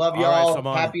bounce. Love All right, y'all.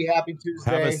 Simon. Happy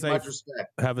Tuesday. safe- Much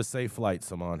respect. Have a safe flight,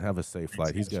 Saman. Have a safe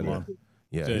flight. He's got Saman. to.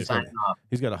 Yeah, Safe.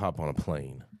 he's got to hop on a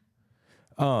plane.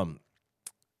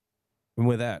 And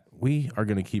with that, we are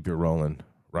going to keep it rolling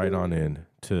right on in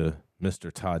to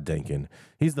Mr. Todd Denkin.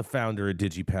 He's the founder of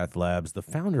DigiPath Labs, the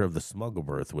founder of the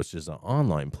Smuggleberth, which is an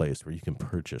online place where you can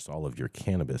purchase all of your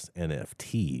cannabis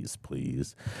NFTs,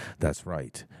 please. That's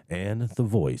right. And the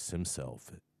voice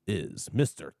himself is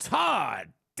Mr.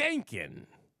 Todd Denkin.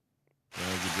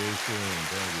 Thank you, Jason.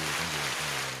 Thank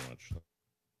you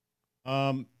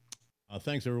very much.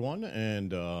 Thanks, everyone,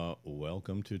 and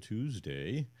welcome to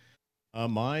Tuesday.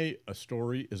 My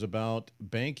story is about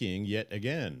banking yet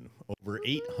again. Over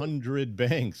 800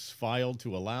 banks filed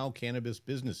to allow cannabis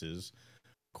businesses,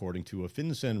 according to a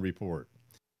FinCEN report.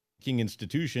 Banking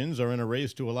institutions are in a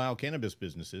race to allow cannabis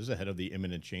businesses ahead of the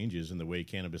imminent changes in the way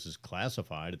cannabis is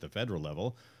classified at the federal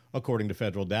level, according to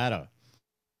federal data.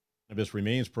 Cannabis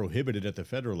remains prohibited at the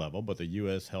federal level, but the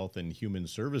U.S. Health and Human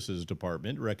Services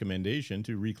Department recommendation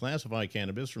to reclassify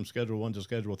cannabis from Schedule 1 to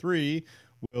Schedule 3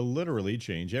 will literally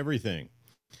change everything.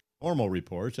 Normal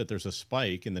reports that there's a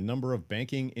spike in the number of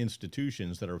banking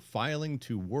institutions that are filing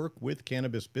to work with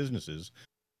cannabis businesses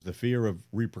as the fear of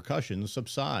repercussions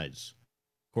subsides.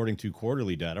 According to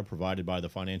quarterly data provided by the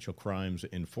Financial Crimes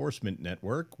Enforcement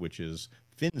Network, which is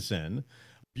FinCEN,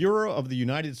 Bureau of the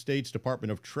United States Department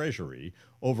of Treasury,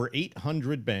 over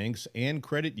 800 banks and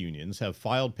credit unions have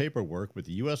filed paperwork with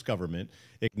the U.S. government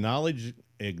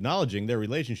acknowledging their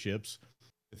relationships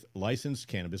with licensed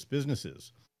cannabis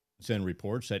businesses. FinCEN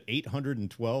reports that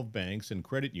 812 banks and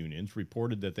credit unions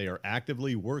reported that they are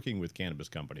actively working with cannabis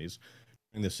companies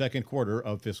during the second quarter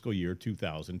of fiscal year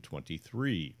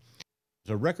 2023. It's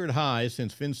a record high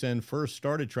since FinCEN first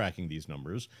started tracking these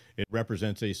numbers. It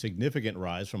represents a significant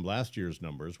rise from last year's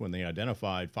numbers when they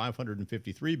identified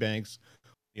 553 banks,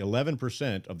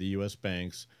 11% of the U.S.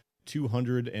 banks,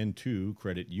 202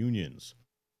 credit unions.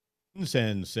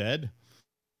 FinCEN said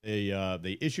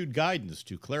they issued guidance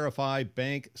to clarify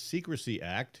Bank Secrecy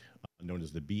Act, known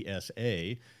as the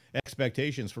BSA,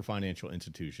 expectations for financial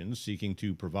institutions seeking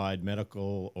to provide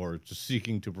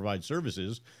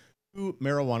services to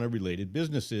marijuana-related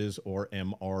businesses, or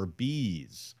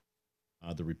MRBs.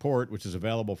 The report, which is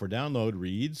available for download,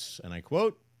 reads, and I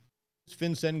quote,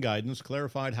 FinCEN guidance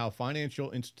clarified how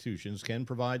financial institutions can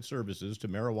provide services to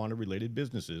marijuana-related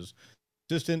businesses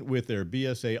consistent with their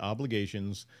BSA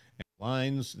obligations and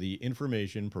aligns the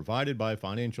information provided by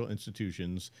financial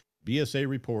institutions, BSA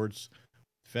reports,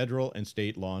 federal and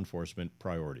state law enforcement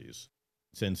priorities.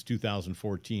 Since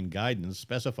 2014, guidance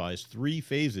specifies 3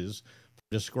 phases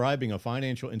describing a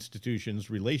financial institution's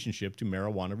relationship to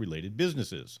marijuana-related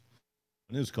businesses.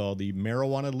 One is called the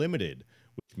Marijuana Limited,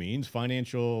 which means the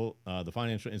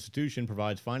financial institution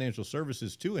provides financial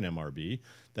services to an MRB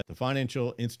that the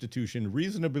financial institution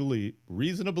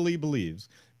reasonably believes,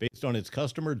 based on its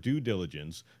customer due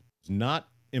diligence, does not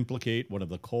implicate one of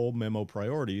the Cole Memo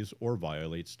priorities or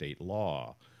violate state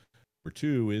law. Number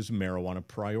 2 is marijuana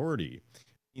priority.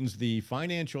 It means the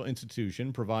financial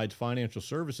institution provides financial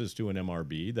services to an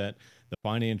MRB that the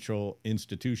financial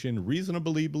institution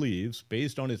reasonably believes,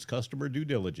 based on its customer due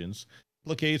diligence,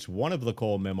 implicates one of the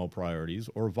Cole Memo priorities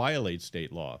or violates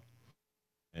state law.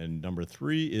 And number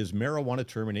 3 is marijuana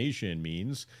termination,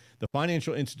 means the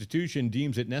financial institution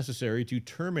deems it necessary to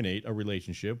terminate a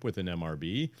relationship with an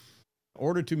MRB in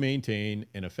order to maintain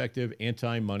an effective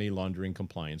anti-money laundering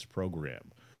compliance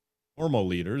program. Normal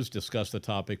leaders discussed the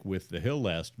topic with The Hill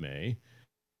last May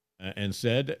and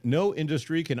said, no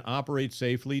industry can operate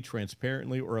safely,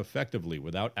 transparently, or effectively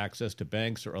without access to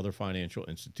banks or other financial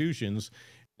institutions.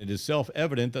 It is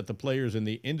self-evident that the players in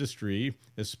the industry,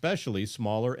 especially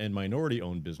smaller and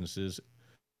minority-owned businesses,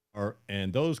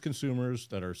 and those consumers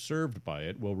that are served by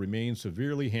it, will remain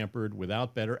severely hampered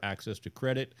without better access to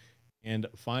credit and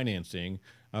financing,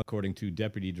 according to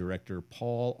Deputy Director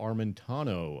Paul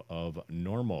Armentano of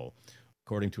Normal.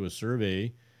 According to a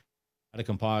survey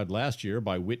compiled last year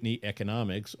by Whitney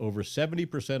Economics, over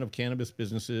 70% of cannabis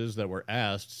businesses that were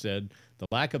asked said the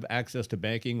lack of access to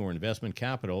banking or investment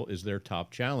capital is their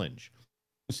top challenge.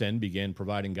 FinCEN began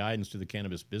providing guidance to the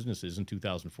cannabis businesses in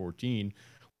 2014 with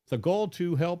the goal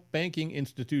to help banking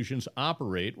institutions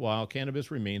operate while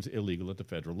cannabis remains illegal at the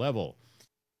federal level.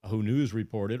 Yahoo News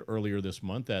reported earlier this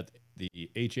month that the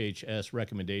HHS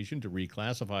recommendation to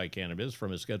reclassify cannabis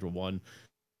from a Schedule 1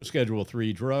 to Schedule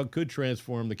 3 drug could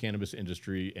transform the cannabis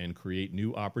industry and create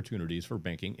new opportunities for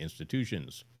banking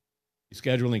institutions.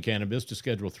 Scheduling cannabis to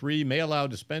Schedule 3 may allow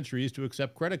dispensaries to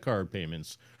accept credit card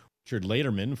payments. Richard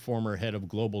Laderman, former head of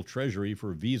global treasury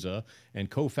for Visa and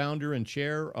co-founder and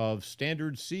chair of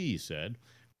Standard C, said,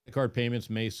 credit card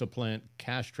payments may supplant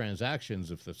cash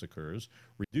transactions if this occurs,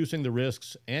 reducing the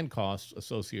risks and costs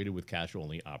associated with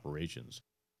cash-only operations.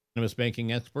 Cannabis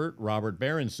banking expert Robert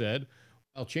Barron said,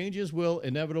 while changes will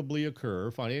inevitably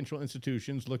occur, financial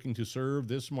institutions looking to serve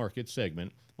this market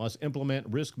segment must implement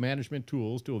risk management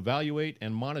tools to evaluate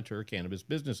and monitor cannabis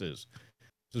businesses.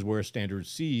 This is where Standard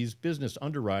C's business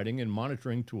underwriting and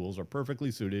monitoring tools are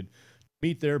perfectly suited to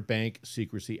meet their Bank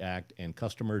Secrecy Act and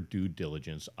customer due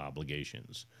diligence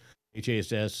obligations.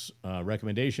 HHS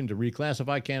recommendation to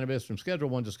reclassify cannabis from Schedule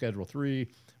 1 to Schedule 3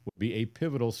 will be a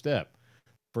pivotal step,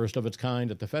 first of its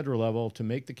kind at the federal level, to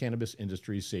make the cannabis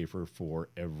industry safer for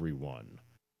everyone.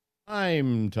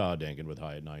 I'm Todd Dankin with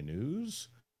High at 9 News.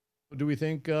 Do we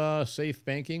think safe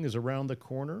banking is around the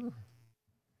corner?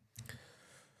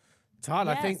 Todd,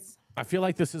 Yes. I feel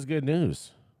like this is good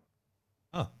news.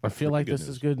 Oh, I feel like this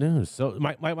is good news. So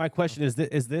my question is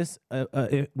this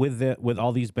with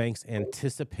all these banks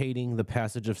anticipating the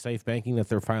passage of safe banking that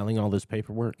they're filing all this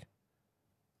paperwork?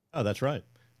 Oh, that's right.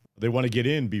 They want to get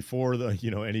in before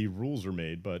any rules are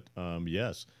made, but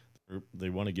yes, they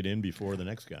want to get in before the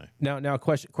next guy. Now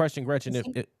question,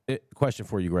 Gretchen. Question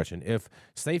for you, Gretchen. If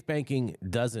safe banking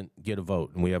doesn't get a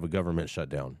vote and we have a government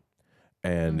shutdown,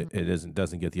 and it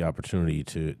doesn't get the opportunity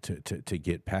to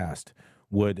get passed,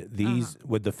 would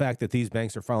the fact that these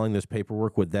banks are filing this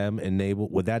paperwork would that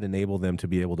enable them to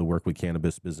be able to work with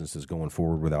cannabis businesses going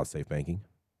forward without safe banking?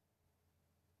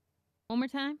 One more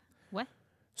time. What?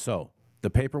 So the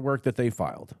paperwork that they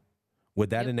filed, would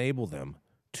that enable them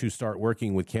to start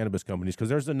working with cannabis companies? Because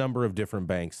there's a number of different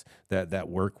banks that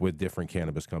work with different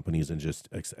cannabis companies and just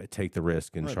take the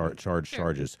risk and charge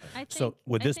charges. So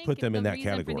would this put them in that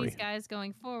category? For these guys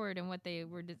going forward, and what they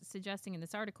were suggesting in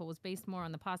this article was based more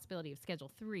on the possibility of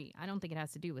Schedule 3. I don't think it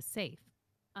has to do with safe,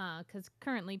 because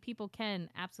currently people can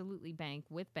absolutely bank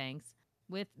with banks.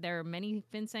 There are many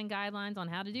FinCEN guidelines on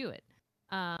how to do it.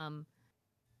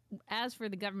 As for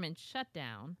the government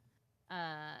shutdown,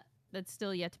 that's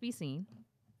still yet to be seen.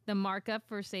 The markup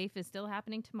for SAFE is still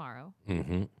happening tomorrow.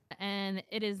 Mm-hmm. And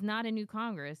it is not a new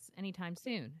Congress anytime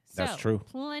soon. That's true.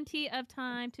 Plenty of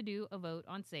time to do a vote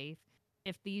on SAFE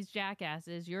if these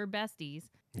jackasses, your besties,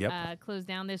 close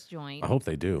down this joint. I hope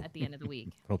they do. At the end of the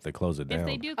week. I hope they close it down. If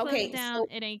they do close it down,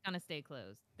 it ain't going to stay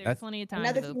closed. There's plenty of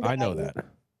time to vote. I know that.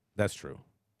 That's true.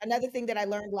 Another thing that I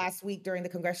learned last week during the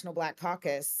Congressional Black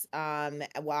Caucus,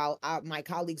 while my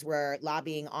colleagues were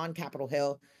lobbying on Capitol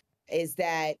Hill, is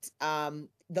that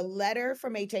the letter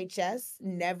from HHS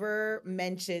never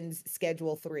mentions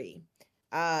Schedule 3.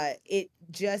 it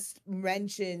just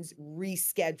mentions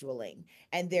rescheduling,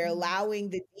 and they're allowing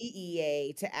the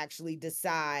DEA to actually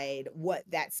decide what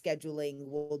that scheduling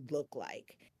will look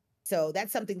like. So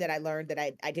that's something that I learned that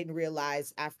I didn't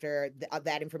realize after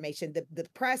that information. The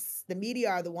press, the media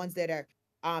are the ones that are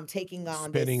taking on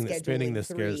spinning this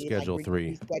the schedule like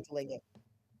 3. rescheduling it.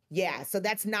 Yeah, so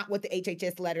that's not what the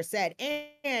HHS letter said.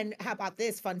 And how about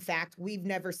this fun fact? We've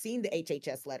never seen the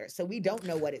HHS letter, so we don't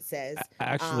know what it says.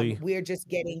 Actually, we're just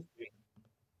getting.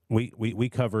 We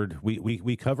covered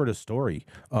a story,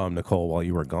 Nicole, while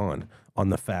you were gone, on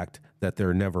the fact that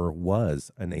there never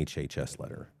was an HHS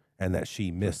letter and that she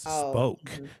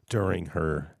misspoke during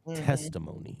her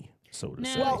testimony, so to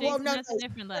say. Jason, that's a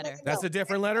different letter. That's a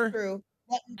different letter? True.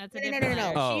 That's a different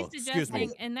letter. Oh, She's excuse me.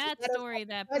 suggesting in that story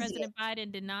that President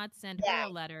Biden did not send her a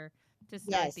letter to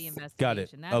start the investigation. Got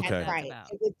it. That's Okay. what that's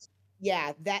about.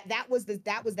 Yeah, that was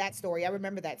that story. I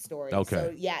remember that story. Okay.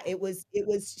 So yeah, it was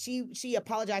she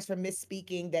apologized for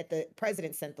misspeaking that the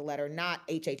president sent the letter, not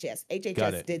HHS.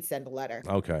 HHS did send a letter.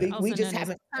 Okay. Also We just known as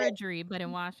haven't perjury, but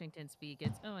in Washington speak,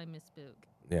 it's I misspoke.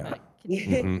 Yeah.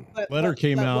 Letter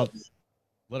came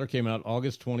out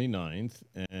August 29th,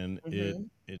 and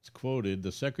it's quoted,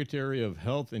 the Secretary of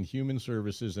Health and Human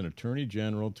Services and Attorney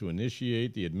General to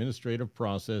initiate the administrative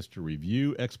process to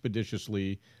review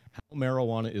expeditiously how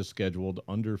marijuana is scheduled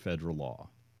under federal law.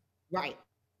 Right.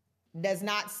 Does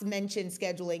not mention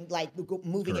scheduling, like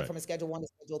moving it from a Schedule 1 to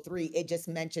Schedule 3. It just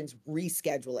mentions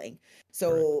rescheduling.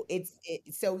 So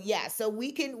so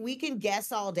we can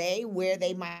guess all day where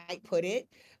they might put it.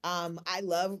 I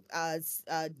love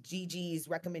Gigi's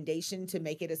recommendation to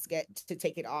make it to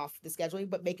take it off the scheduling,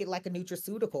 but make it like a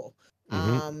nutraceutical.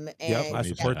 And I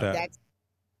support that. That's,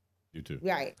 you too.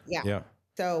 Right. Yeah. Yeah.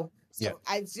 So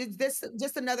I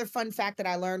just another fun fact that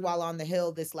I learned while on the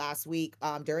Hill this last week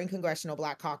during Congressional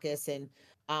Black Caucus, and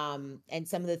some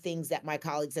of the things that my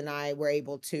colleagues and I were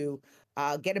able to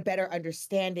get a better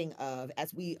understanding of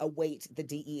as we await the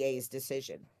DEA's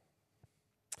decision.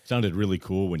 Sounded really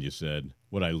cool when you said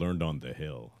what I learned on the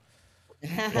Hill.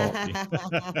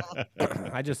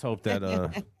 I just hope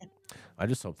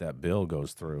that bill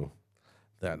goes through.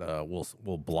 That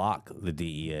will block the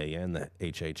DEA and the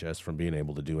HHS from being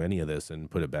able to do any of this and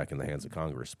put it back in the hands of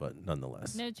Congress. But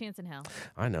nonetheless, No chance in hell.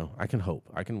 I know. I can hope.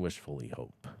 I can wishfully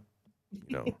hope.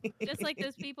 You know. Just like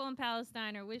those people in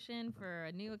Palestine are wishing for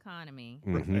a new economy.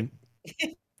 Mm-hmm.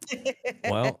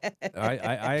 Well,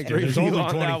 I agree with you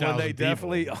on that one. They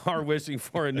definitely are wishing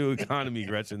for a new economy,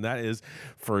 Gretchen. That is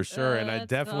for sure. And it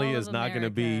definitely is not going to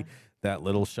be that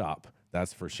little shop.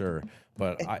 That's for sure.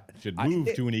 But I should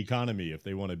move to an economy if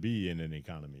they want to be in an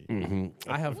economy.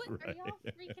 I have. What, are y'all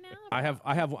freaking out?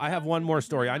 I have one more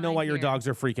story. I know why your dogs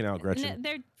are freaking out, Gretchen.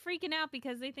 They're freaking out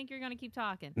because they think you're going to keep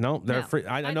talking. No, they're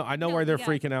I know why they're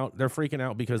freaking out. They're freaking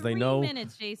out because they know. 3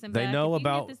 minutes, Jason. They know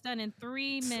about. Get this done in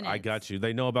 3 minutes. I got you.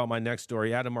 They know about my next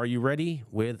story. Adam, are you ready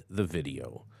with the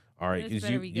video? All right, because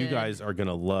you guys are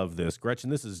gonna love this. Gretchen,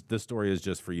 this story is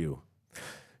just for you.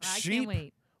 Can't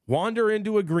wait. Wander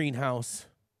into a greenhouse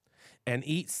and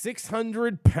eat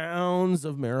 600 pounds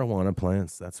of marijuana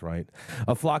plants. That's right.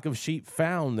 A flock of sheep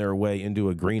found their way into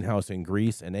a greenhouse in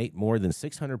Greece and ate more than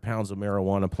 600 pounds of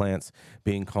marijuana plants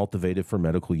being cultivated for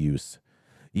medical use.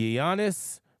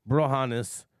 Ioannis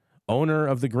Brohanis, owner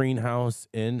of the greenhouse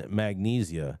in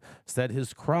Magnesia, said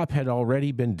his crop had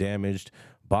already been damaged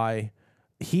by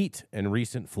heat and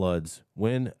recent floods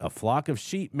when a flock of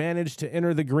sheep managed to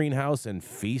enter the greenhouse and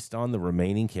feast on the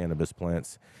remaining cannabis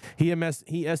plants. He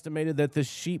estimated that the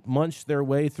sheep munched their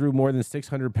way through more than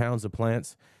 600 pounds of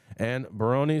plants, and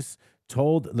Baronis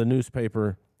told the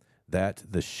newspaper that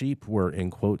the sheep were, in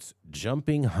quotes,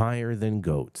 jumping higher than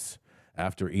goats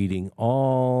after eating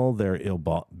all their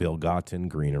ill-gotten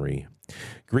greenery.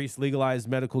 Greece legalized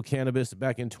medical cannabis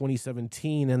back in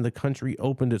 2017, and the country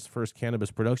opened its first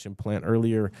cannabis production plant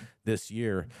earlier this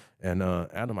year. And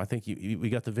Adam, I think we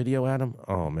got the video, Adam?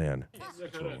 Oh, man.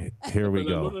 Here we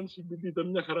go.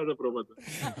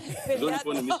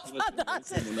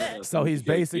 So he's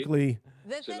basically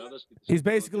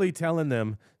telling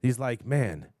them, he's like,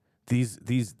 man, these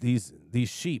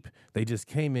sheep, they just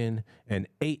came in and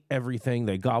ate everything.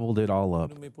 They gobbled it all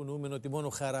up.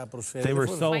 They were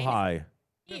so high.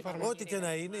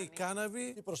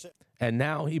 And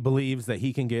now he believes that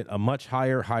he can get a much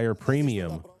higher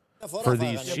premium for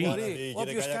these sheep.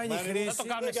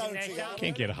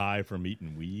 Can't get high from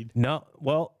eating weed. No,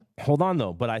 well, hold on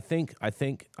though. But I think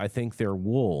their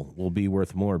wool will be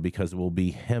worth more because it will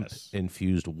be hemp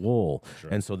infused wool,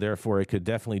 and so therefore it could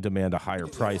definitely demand a higher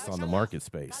price on the market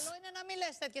space.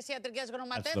 That's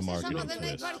the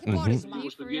marketing twist.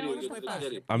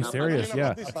 I'm serious.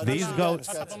 Yeah,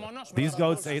 these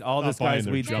goats ate all this guy's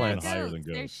weed plants. Higher than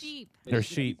They're goats. sheep. They're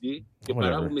sheep.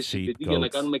 Whatever. Sheep,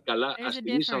 goats. There's a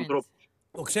difference.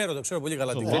 Το ξέρω πολύ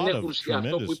καλά. There's a lot of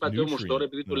tremendous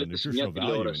nutritional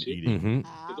value in eating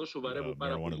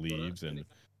marijuana leaves and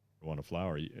marijuana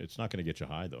flower. It's not going to get you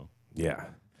high, though. Yeah.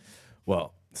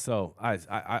 Well, so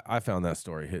I found that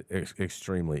story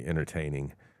extremely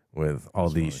entertaining with all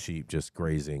these sheep just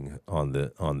grazing on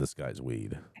this guy's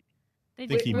weed. They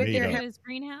think he broke made into up. his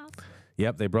greenhouse.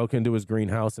 Yep, they broke into his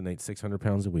greenhouse and ate 600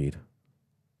 pounds of weed.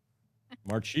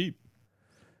 Smart sheep.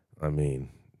 I mean,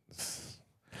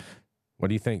 what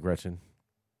do you think, Gretchen?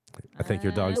 I think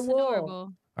your dogs. That's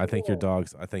adorable. I think your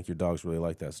dogs really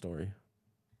like that story.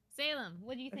 Salem,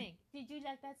 what do you think? Did you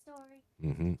like that story?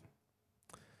 Mm-hmm.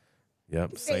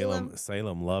 Yep,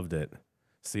 Salem loved it.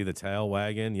 See the tail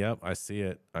wagging? Yep, I see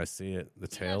it. The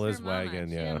tail is wagging.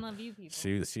 She Yeah, doesn't love you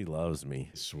people. she loves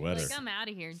me. Sweater. Like, I'm out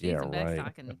of here. Jason Yeah, Beck's right.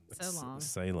 talking so long.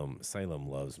 Salem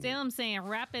loves me. Salem's saying,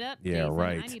 wrap it up, Yeah, Jason.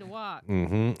 right. I need to walk.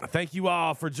 Mm-hmm. Thank you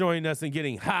all for joining us and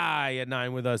getting high at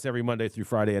 9 with us every Monday through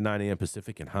Friday at 9 a.m.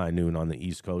 Pacific and high noon on the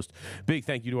East Coast. Big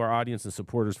thank you to our audience and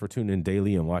supporters for tuning in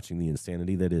daily and watching the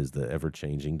insanity that is the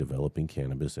ever-changing, developing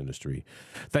cannabis industry.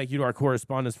 Thank you to our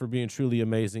correspondents for being truly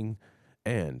amazing.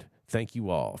 And thank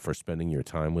you all for spending your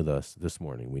time with us this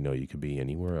morning. We know you could be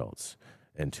anywhere else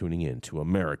and tuning in to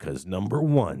America's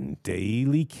 #1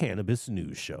 daily cannabis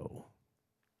news show.